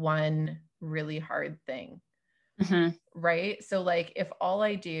one really hard thing. Mm-hmm. Right? So like, if all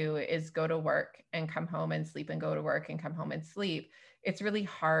I do is go to work and come home and sleep and go to work and come home and sleep, it's really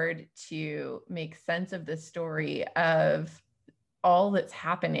hard to make sense of the story of all that's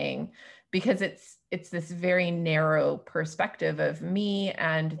happening, because it's this very narrow perspective of me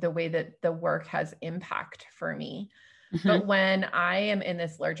and the way that the work has impact for me. Mm-hmm. But when I am in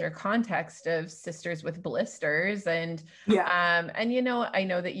this larger context of Sisters with Blisters and I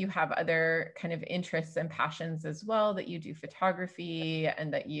know that you have other kind of interests and passions as well, that you do photography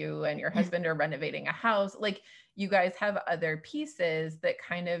and that you and your husband are renovating a house. Like, you guys have other pieces that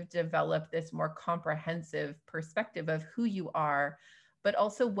kind of develop this more comprehensive perspective of who you are, but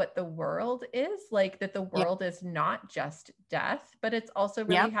also what the world is like, that the world is not just death, but it's also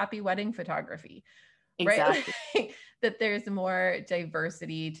really happy wedding photography. Exactly. Right? That there's more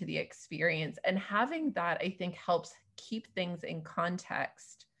diversity to the experience, and having that, I think, helps keep things in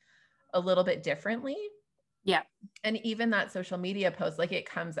context a little bit differently. Yeah. And even that social media post, like, it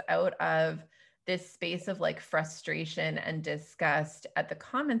comes out of this space of like frustration and disgust at the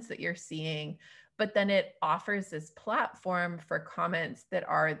comments that you're seeing, but then it offers this platform for comments that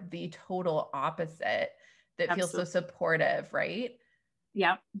are the total opposite, that feel so supportive, right?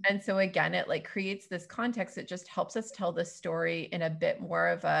 Yeah. And so again, it like creates this context that just helps us tell the story in a bit more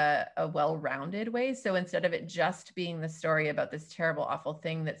of a well-rounded way. So instead of it just being the story about this terrible, awful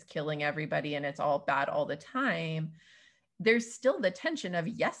thing that's killing everybody and it's all bad all the time, there's still the tension of,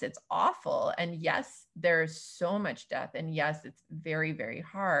 yes, it's awful. And yes, there's so much death. And yes, it's very, very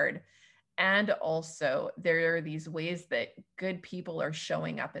hard. And also there are these ways that good people are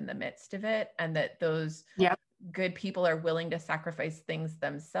showing up in the midst of it, and that those good people are willing to sacrifice things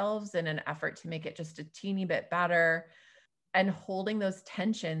themselves in an effort to make it just a teeny bit better. And holding those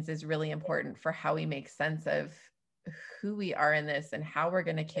tensions is really important for how we make sense of who we are in this and how we're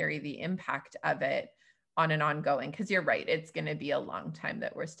going to carry the impact of it on an ongoing, because you're right, it's going to be a long time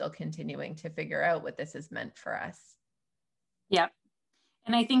that we're still continuing to figure out what this has meant for us. Yeah.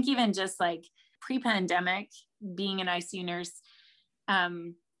 And I think even just like pre-pandemic, being an ICU nurse,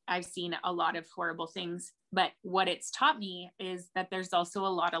 I've seen a lot of horrible things, but what it's taught me is that there's also a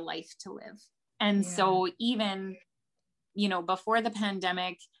lot of life to live. And so even, before the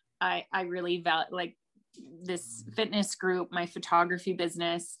pandemic, I really felt like this fitness group, my photography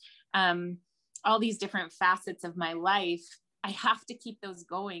business, all these different facets of my life, I have to keep those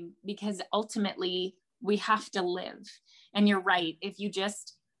going, because ultimately we have to live. And you're right. If you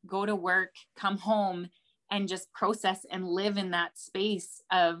just go to work, come home, and just process and live in that space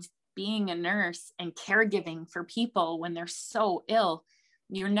of being a nurse and caregiving for people when they're so ill,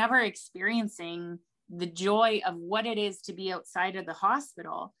 you're never experiencing the joy of what it is to be outside of the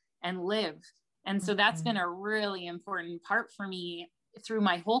hospital and live. And so that's been a really important part for me through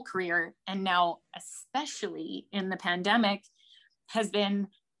my whole career. And now, especially in the pandemic, has been,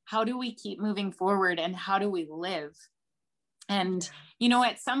 how do we keep moving forward and how do we live? And,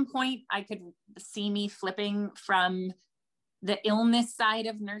 at some point I could see me flipping from the illness side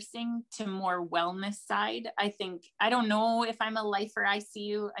of nursing to more wellness side. I don't know if I'm a lifer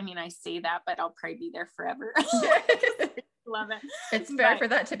ICU. I mean, I say that, but I'll probably be there forever. love it. It's fair for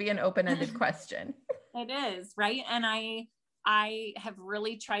that to be an open-ended question. It is, right? And I have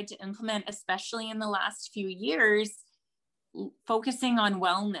really tried to implement, especially in the last few years, focusing on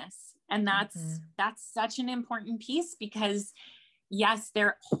wellness. And that's such an important piece, because yes,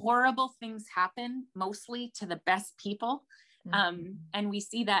 there horrible things happen mostly to the best people. And we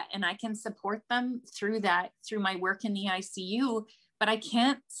see that, and I can support them through that, through my work in the ICU, but I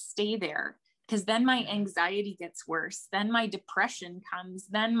can't stay there, because then my anxiety gets worse. Then my depression comes,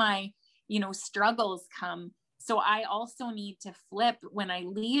 then my, struggles come. So I also need to flip when I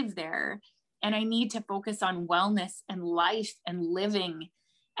leave there, and I need to focus on wellness and life and living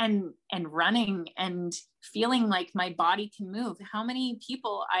and running and feeling like my body can move. How many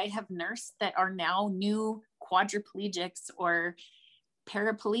people I have nursed that are now new quadriplegics or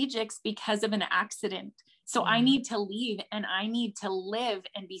paraplegics because of an accident. So I need to leave, and I need to live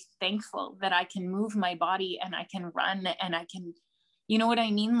and be thankful that I can move my body and I can run and I can, you know what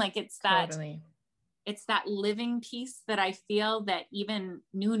I mean? Like it's that, it's that living piece that I feel that even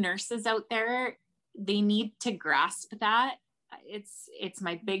new nurses out there, they need to grasp that. It's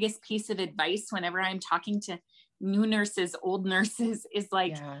my biggest piece of advice whenever I'm talking to new nurses, old nurses, is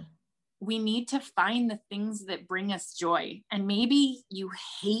like, we need to find the things that bring us joy. And maybe you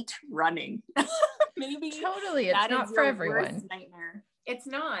hate running. Maybe it's not for everyone. Nightmare. It's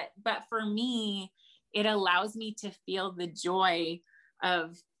not, but for me, it allows me to feel the joy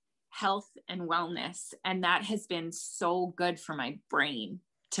of health and wellness. And that has been so good for my brain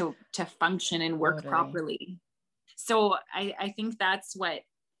to function and work properly. So I think that's what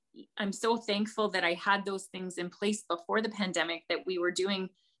I'm so thankful that I had those things in place before the pandemic, that we were doing,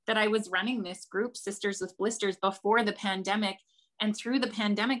 that I was running this group, Sisters with Blisters, before the pandemic and through the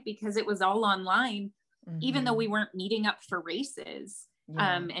pandemic, because it was all online, even though we weren't meeting up for races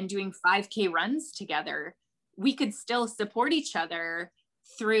and doing 5K runs together, we could still support each other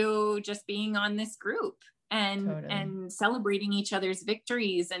through just being on this group and celebrating each other's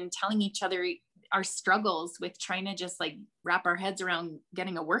victories and telling each other our struggles with trying to just like wrap our heads around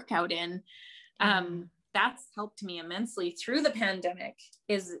getting a workout in. That's helped me immensely through the pandemic,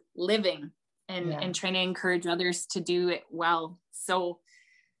 is living and trying to encourage others to do it well. So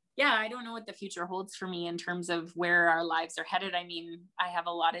yeah, I don't know what the future holds for me in terms of where our lives are headed. I mean, I have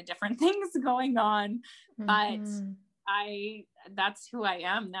a lot of different things going on, but that's who I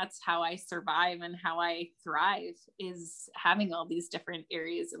am. That's how I survive and how I thrive, is having all these different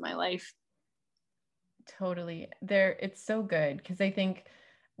areas of my life. Totally. It's so good, because I think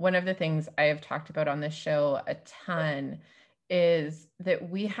one of the things I have talked about on this show a ton is that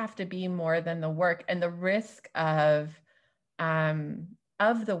we have to be more than the work. And the risk of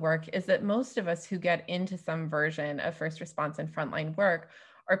the work is that most of us who get into some version of first response and frontline work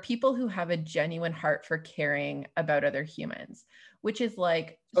are people who have a genuine heart for caring about other humans, which is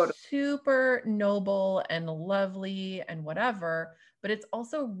like super noble and lovely and whatever, but it's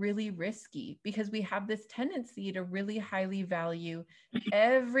also really risky, because we have this tendency to really highly value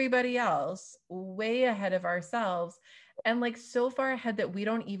everybody else way ahead of ourselves, and like so far ahead that we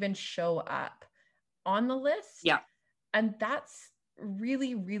don't even show up on the list. And that's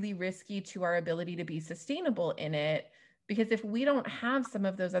really, really risky to our ability to be sustainable in it, because if we don't have some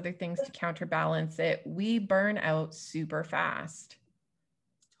of those other things to counterbalance it, we burn out super fast.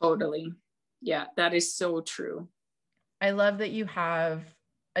 Totally. Yeah, that is so true. I love that you have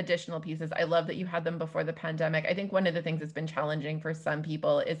additional pieces. I love that you had them before the pandemic. I think one of the things that's been challenging for some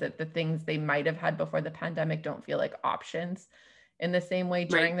people is that the things they might have had before the pandemic don't feel like options in the same way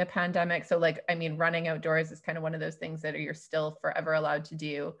during the pandemic. So like, I mean, running outdoors is kind of one of those things that you're still forever allowed to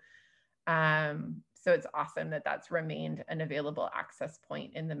do. So it's awesome that that's remained an available access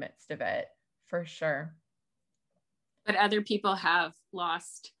point in the midst of it, for sure. But other people have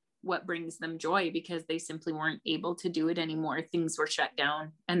lost what brings them joy because they simply weren't able to do it anymore. Things were shut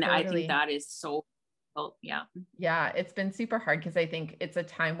down. And I think that is so, yeah, it's been super hard, because I think it's a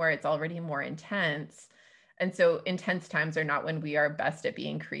time where it's already more intense. And so intense times are not when we are best at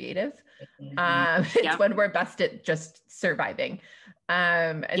being creative. It's when we're best at just surviving.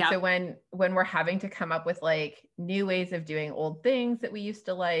 So when we're having to come up with like new ways of doing old things that we used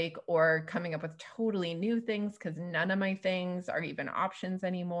to like, or coming up with totally new things because none of my things are even options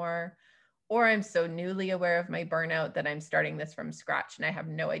anymore, or I'm so newly aware of my burnout that I'm starting this from scratch and I have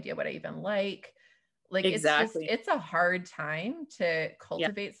no idea what I even like. Like it's a hard time to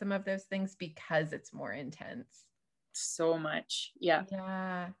cultivate some of those things because it's more intense. So much. Yeah.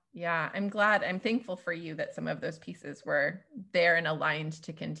 I'm thankful for you that some of those pieces were there and aligned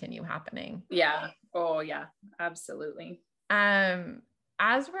to continue happening. Yeah. Oh yeah, absolutely. I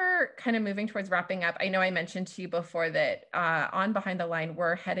as we're kind of moving towards wrapping up, I know I mentioned to you before that on Behind the Line,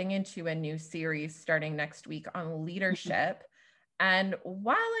 we're heading into a new series starting next week on leadership. And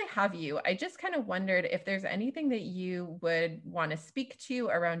while I have you, I just kind of wondered if there's anything that you would want to speak to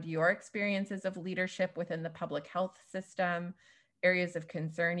around your experiences of leadership within the public health system, areas of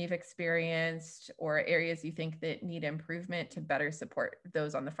concern you've experienced, or areas you think that need improvement to better support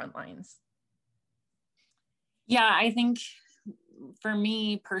those on the front lines. Yeah, I think for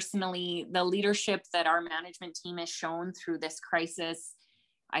me personally, the leadership that our management team has shown through this crisis,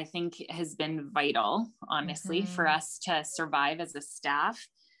 I think has been vital, honestly, for us to survive as a staff.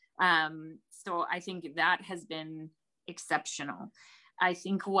 So I think that has been exceptional. I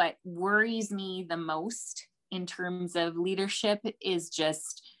think what worries me the most in terms of leadership is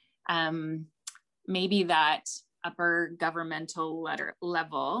just maybe that upper governmental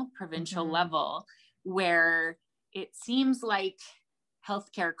level, provincial level, where it seems like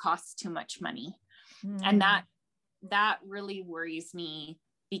healthcare costs too much money. And that really worries me,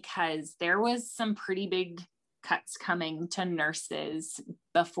 because there was some pretty big cuts coming to nurses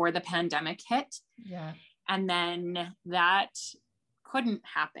before the pandemic hit. Yeah. And then that couldn't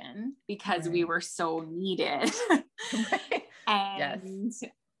happen because we were so needed. And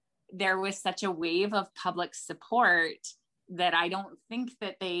there was such a wave of public support that I don't think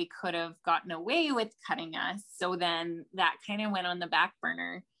that they could have gotten away with cutting us. So then that kind of went on the back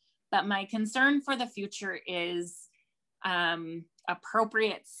burner. But my concern for the future is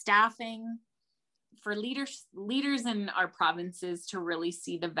appropriate staffing for leaders in our provinces to really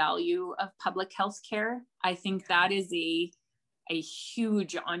see the value of public health care. I think that is a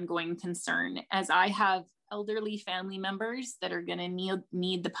huge ongoing concern, as I have elderly family members that are going to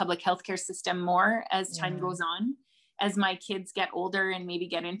need the public healthcare system more as time goes on, as my kids get older and maybe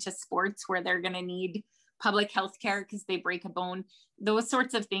get into sports where they're going to need public healthcare because they break a bone. Those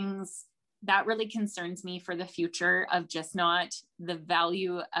sorts of things, that really concerns me for the future of just not the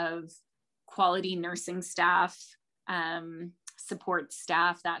value of quality nursing staff, support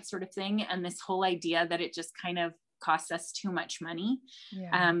staff, that sort of thing. And this whole idea that it just kind of costs us too much money.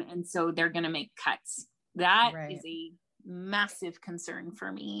 And so they're going to make cuts. That is a massive concern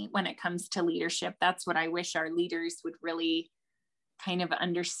for me when it comes to leadership. That's what I wish our leaders would really kind of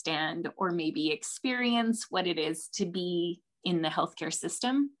understand, or maybe experience what it is to be in the healthcare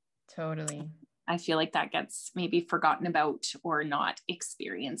system. Totally. I feel like that gets maybe forgotten about or not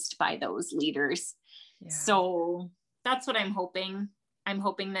experienced by those leaders. So that's what I'm hoping. I'm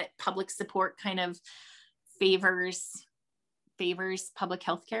hoping that public support kind of favors public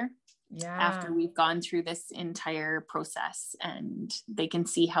health care after we've gone through this entire process, and they can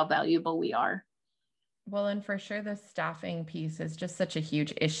see how valuable we are. Well, and for sure, the staffing piece is just such a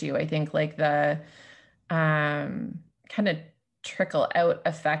huge issue. I think like the kind of trickle out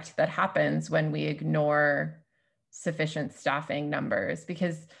effect that happens when we ignore sufficient staffing numbers,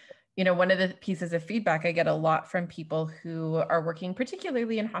 because one of the pieces of feedback I get a lot from people who are working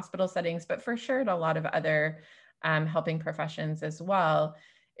particularly in hospital settings, but for sure in a lot of other helping professions as well,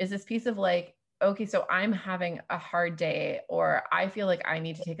 is this piece of like, okay, so I'm having a hard day, or I feel like I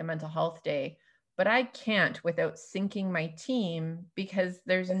need to take a mental health day, but I can't without syncing my team because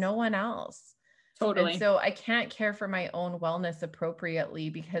there's no one else. Totally. And so I can't care for my own wellness appropriately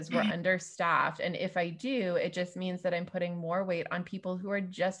because we're understaffed. And if I do, it just means that I'm putting more weight on people who are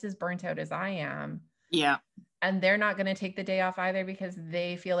just as burnt out as I am. Yeah. And they're not going to take the day off either because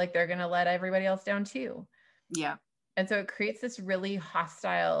they feel like they're going to let everybody else down too. Yeah. And so it creates this really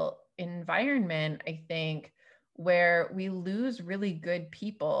hostile environment, I think, where we lose really good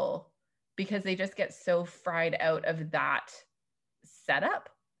people because they just get so fried out of that setup.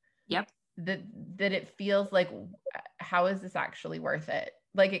 Yep. That it feels like, how is this actually worth it?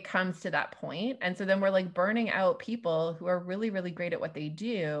 Like it comes to that point. And so then we're like burning out people who are really, really great at what they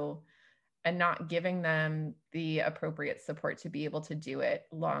do and not giving them the appropriate support to be able to do it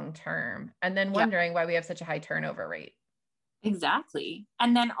long term. And then wondering why we have such a high turnover rate. Exactly.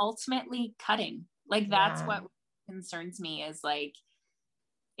 And then ultimately cutting. Like that's what concerns me, is like,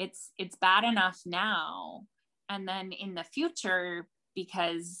 it's bad enough now. And then in the future,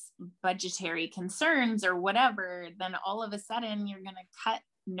 because budgetary concerns or whatever, then all of a sudden you're going to cut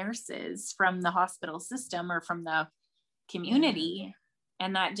nurses from the hospital system or from the community.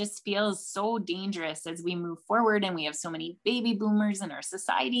 And that just feels so dangerous as we move forward. And we have so many baby boomers in our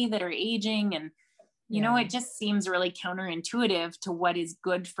society that are aging. And, it just seems really counterintuitive to what is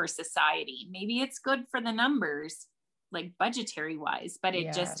good for society. Maybe it's good for the numbers, like budgetary wise, but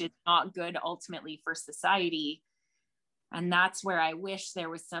it just is not good ultimately for society. And that's where I wish there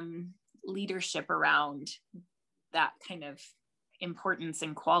was some leadership around that kind of importance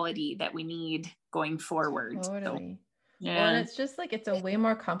and quality that we need going forward. Totally. So, yeah. Well, and it's just like, it's a way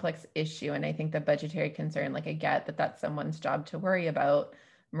more complex issue. And I think the budgetary concern, like I get that that's someone's job to worry about.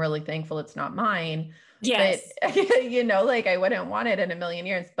 I'm really thankful it's not mine. Yes. But, you know, like I wouldn't want it in a million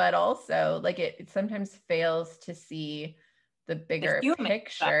years, but also like it sometimes fails to see the bigger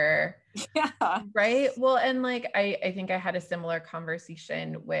picture. Yeah. Right. Well, and like, I think I had a similar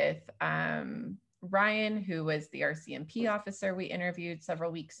conversation with Ryan, who was the RCMP officer we interviewed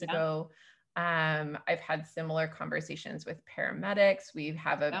several weeks ago. I've had similar conversations with paramedics. We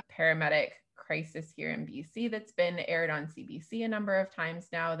have a paramedic crisis here in BC that's been aired on CBC a number of times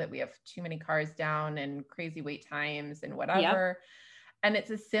now, that we have too many cars down and crazy wait times and whatever. And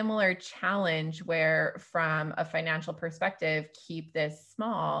it's a similar challenge where, from a financial perspective, keep this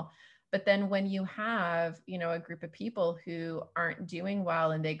small. But then when you have, you know, a group of people who aren't doing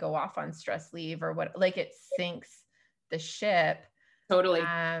well and they go off on stress leave or what, like it sinks the ship. Totally.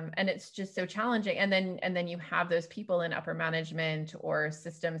 And it's just so challenging. And then you have those people in upper management or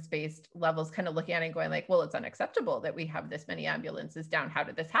systems-based levels kind of looking at it and going like, well, it's unacceptable that we have this many ambulances down. How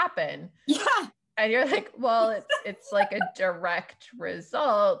did this happen? Yeah. And you're like, well, it's like a direct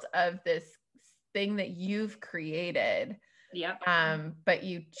result of this thing that you've created. But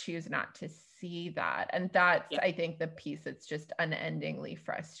you choose not to see that. And that's, I think, the piece that's just unendingly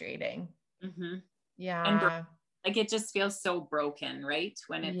frustrating. Mm-hmm. Yeah. And like, it just feels so broken, right?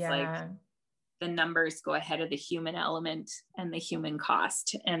 When it's like the numbers go ahead of the human element and the human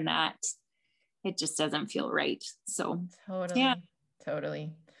cost, and that it just doesn't feel right. So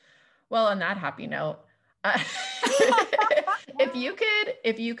totally. Well, on that happy note, if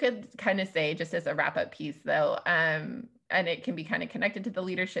you could kind of say, just as a wrap up piece though, and it can be kind of connected to the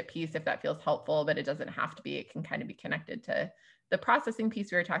leadership piece if that feels helpful, but it doesn't have to be. It can kind of be connected to the processing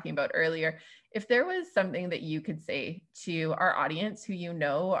piece we were talking about earlier. If there was something that you could say to our audience who, you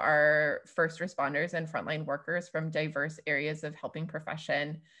know, are first responders and frontline workers from diverse areas of helping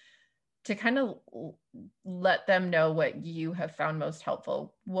profession, to kind of let them know what you have found most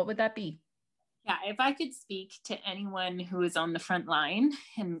helpful, what would that be? Yeah, if I could speak to anyone who is on the front line,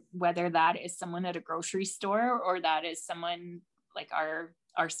 and whether that is someone at a grocery store or that is someone like our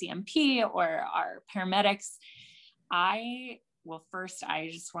CMP or our paramedics, well, first, I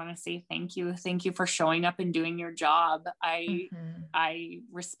just want to say thank you. Thank you for showing up and doing your job. I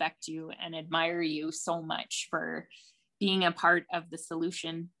respect you and admire you so much for being a part of the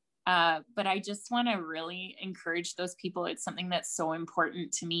solution. But I just want to really encourage those people. It's something that's so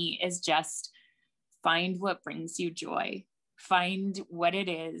important to me, is just find what brings you joy. Find what it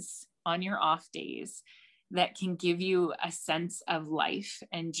is on your off days that can give you a sense of life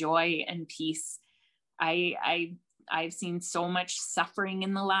and joy and peace. I've seen so much suffering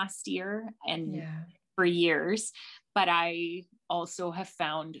in the last year and for years, but I also have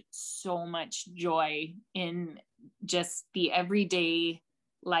found so much joy in just the everyday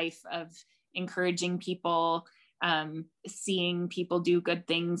life of encouraging people, seeing people do good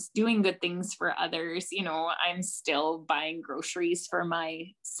things, doing good things for others. You know, I'm still buying groceries for my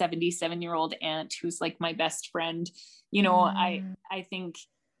 77-year-old aunt, who's like my best friend. You know, I think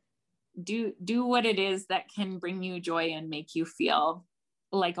do what it is that can bring you joy and make you feel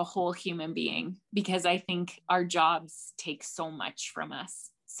like a whole human being, because I think our jobs take so much from us.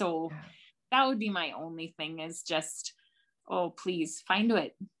 So that would be my only thing, is just, please find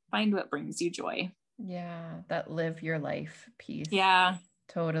what brings you joy. Yeah, that live your life piece. Yeah,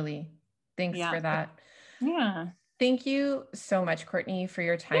 totally. Thanks for that. Yeah. Thank you so much, Courtney, for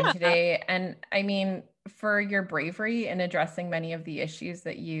your time today. And I mean, for your bravery in addressing many of the issues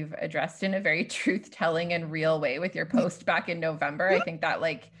that you've addressed in a very truth-telling and real way with your post back in November. I think that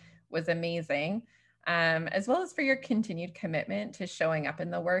was amazing. As well as for your continued commitment to showing up in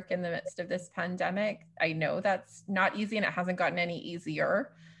the work in the midst of this pandemic. I know that's not easy, and it hasn't gotten any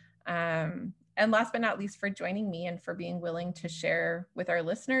easier. And last but not least, for joining me and for being willing to share with our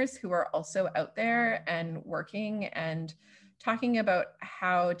listeners who are also out there and working and talking about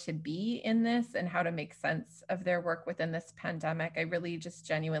how to be in this and how to make sense of their work within this pandemic. I really just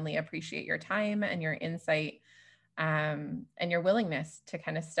genuinely appreciate your time and your insight, and your willingness to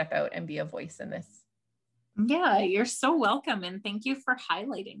kind of step out and be a voice in this. Yeah, you're so welcome. And thank you for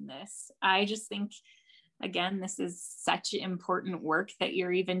highlighting this. I just think, again, this is such important work that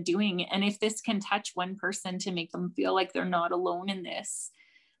you're even doing. And if this can touch one person to make them feel like they're not alone in this,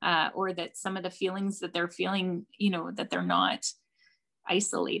 or that some of the feelings that they're feeling, you know, that they're not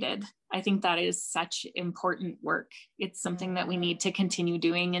isolated, I think that is such important work. It's something that we need to continue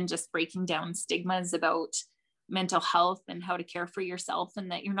doing, and just breaking down stigmas about mental health and how to care for yourself,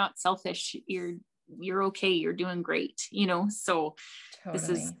 and that you're not selfish. you're okay. You're doing great, so totally. This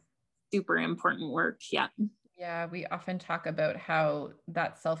is super important work. Yeah. Yeah. We often talk about how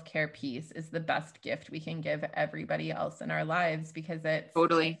that self-care piece is the best gift we can give everybody else in our lives, because it's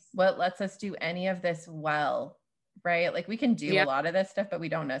totally what lets us do any of this well, right? Like we can do a lot of this stuff, but we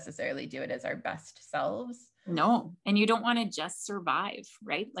don't necessarily do it as our best selves. No. And you don't want to just survive,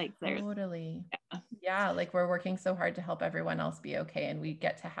 right? Like totally. Yeah. Like we're working so hard to help everyone else be okay, and we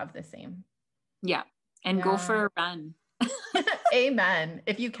get to have the same. Yeah. And go for a run. Amen.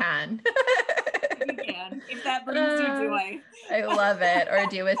 If you can. If you can. If that brings you joy. I love it. Or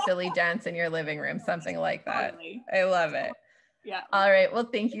do a silly dance in your living room, something like that. Totally. I love it. Yeah. All right. Well,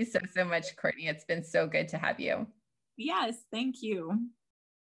 thank you so much, Courtney. It's been so good to have you. Yes. Thank you.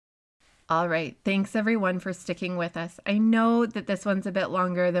 All right. Thanks everyone for sticking with us. I know that this one's a bit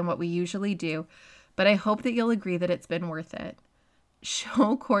longer than what we usually do, but I hope that you'll agree that it's been worth it.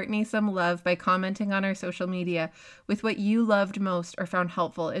 Show Courtney some love by commenting on our social media with what you loved most or found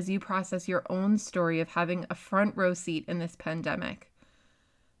helpful as you process your own story of having a front row seat in this pandemic.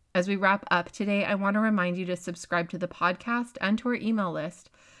 As we wrap up today, I want to remind you to subscribe to the podcast and to our email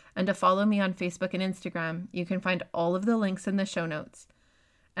list, and to follow me on Facebook and Instagram. You can find all of the links in the show notes.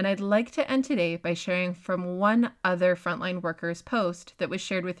 And I'd like to end today by sharing from one other frontline worker's post that was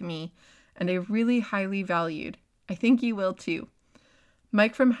shared with me and I really highly valued. I think you will too.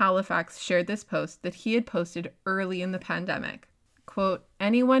 Mike from Halifax shared this post that he had posted early in the pandemic. Quote,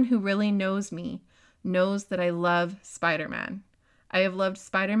 "Anyone who really knows me knows that I love Spider-Man. I have loved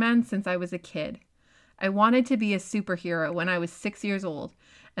Spider-Man since I was a kid. I wanted to be a superhero when I was 6 years old,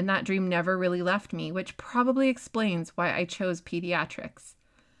 and that dream never really left me, which probably explains why I chose pediatrics.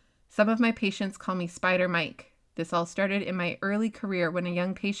 Some of my patients call me Spider Mike. This all started in my early career when a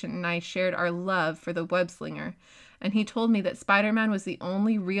young patient and I shared our love for the web slinger, and he told me that Spider-Man was the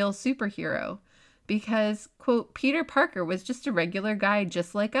only real superhero because, quote, Peter Parker was just a regular guy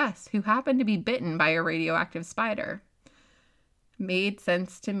just like us who happened to be bitten by a radioactive spider. Made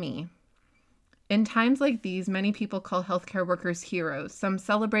sense to me. In times like these, many people call healthcare workers heroes. Some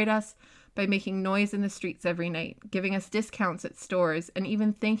celebrate us by making noise in the streets every night, giving us discounts at stores, and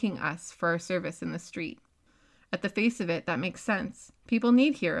even thanking us for our service in the street. At the face of it, that makes sense. People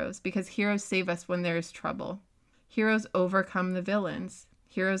need heroes because heroes save us when there is trouble. Heroes overcome the villains.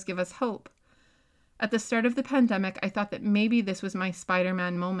 Heroes give us hope. At the start of the pandemic, I thought that maybe this was my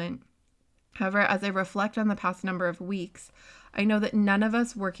Spider-Man moment. However, as I reflect on the past number of weeks, I know that none of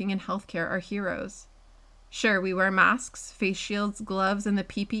us working in healthcare are heroes. Sure, we wear masks, face shields, gloves, and the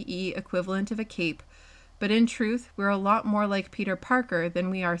PPE equivalent of a cape, but in truth, we're a lot more like Peter Parker than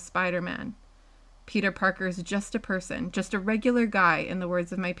we are Spider-Man. Peter Parker is just a person, just a regular guy, in the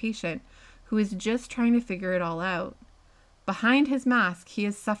words of my patient, who is just trying to figure it all out. Behind his mask, he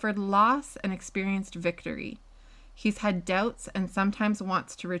has suffered loss and experienced victory. He's had doubts and sometimes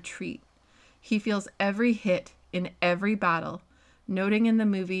wants to retreat. He feels every hit in every battle, noting in the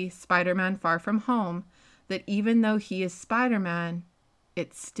movie Spider-Man Far From Home that even though he is Spider-Man,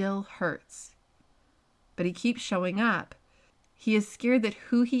 it still hurts. But he keeps showing up. He is scared that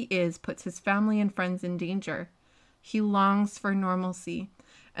who he is puts his family and friends in danger. He longs for normalcy,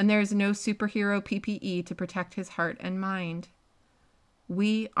 and there is no superhero PPE to protect his heart and mind.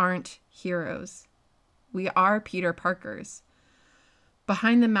 We aren't heroes. We are Peter Parkers.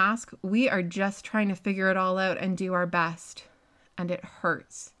 Behind the mask, we are just trying to figure it all out and do our best. And it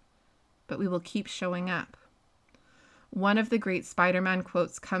hurts. But we will keep showing up. One of the great Spider-Man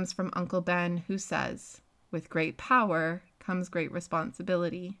quotes comes from Uncle Ben, who says, "With great power comes great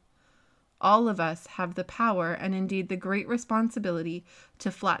responsibility." All of us have the power and indeed the great responsibility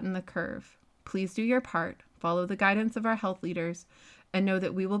to flatten the curve. Please do your part, follow the guidance of our health leaders, and know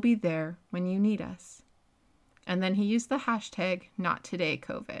that we will be there when you need us. And then he used the hashtag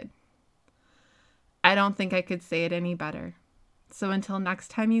 #NotTodayCovid. I don't think I could say it any better. So until next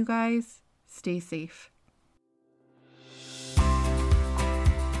time, you guys, stay safe.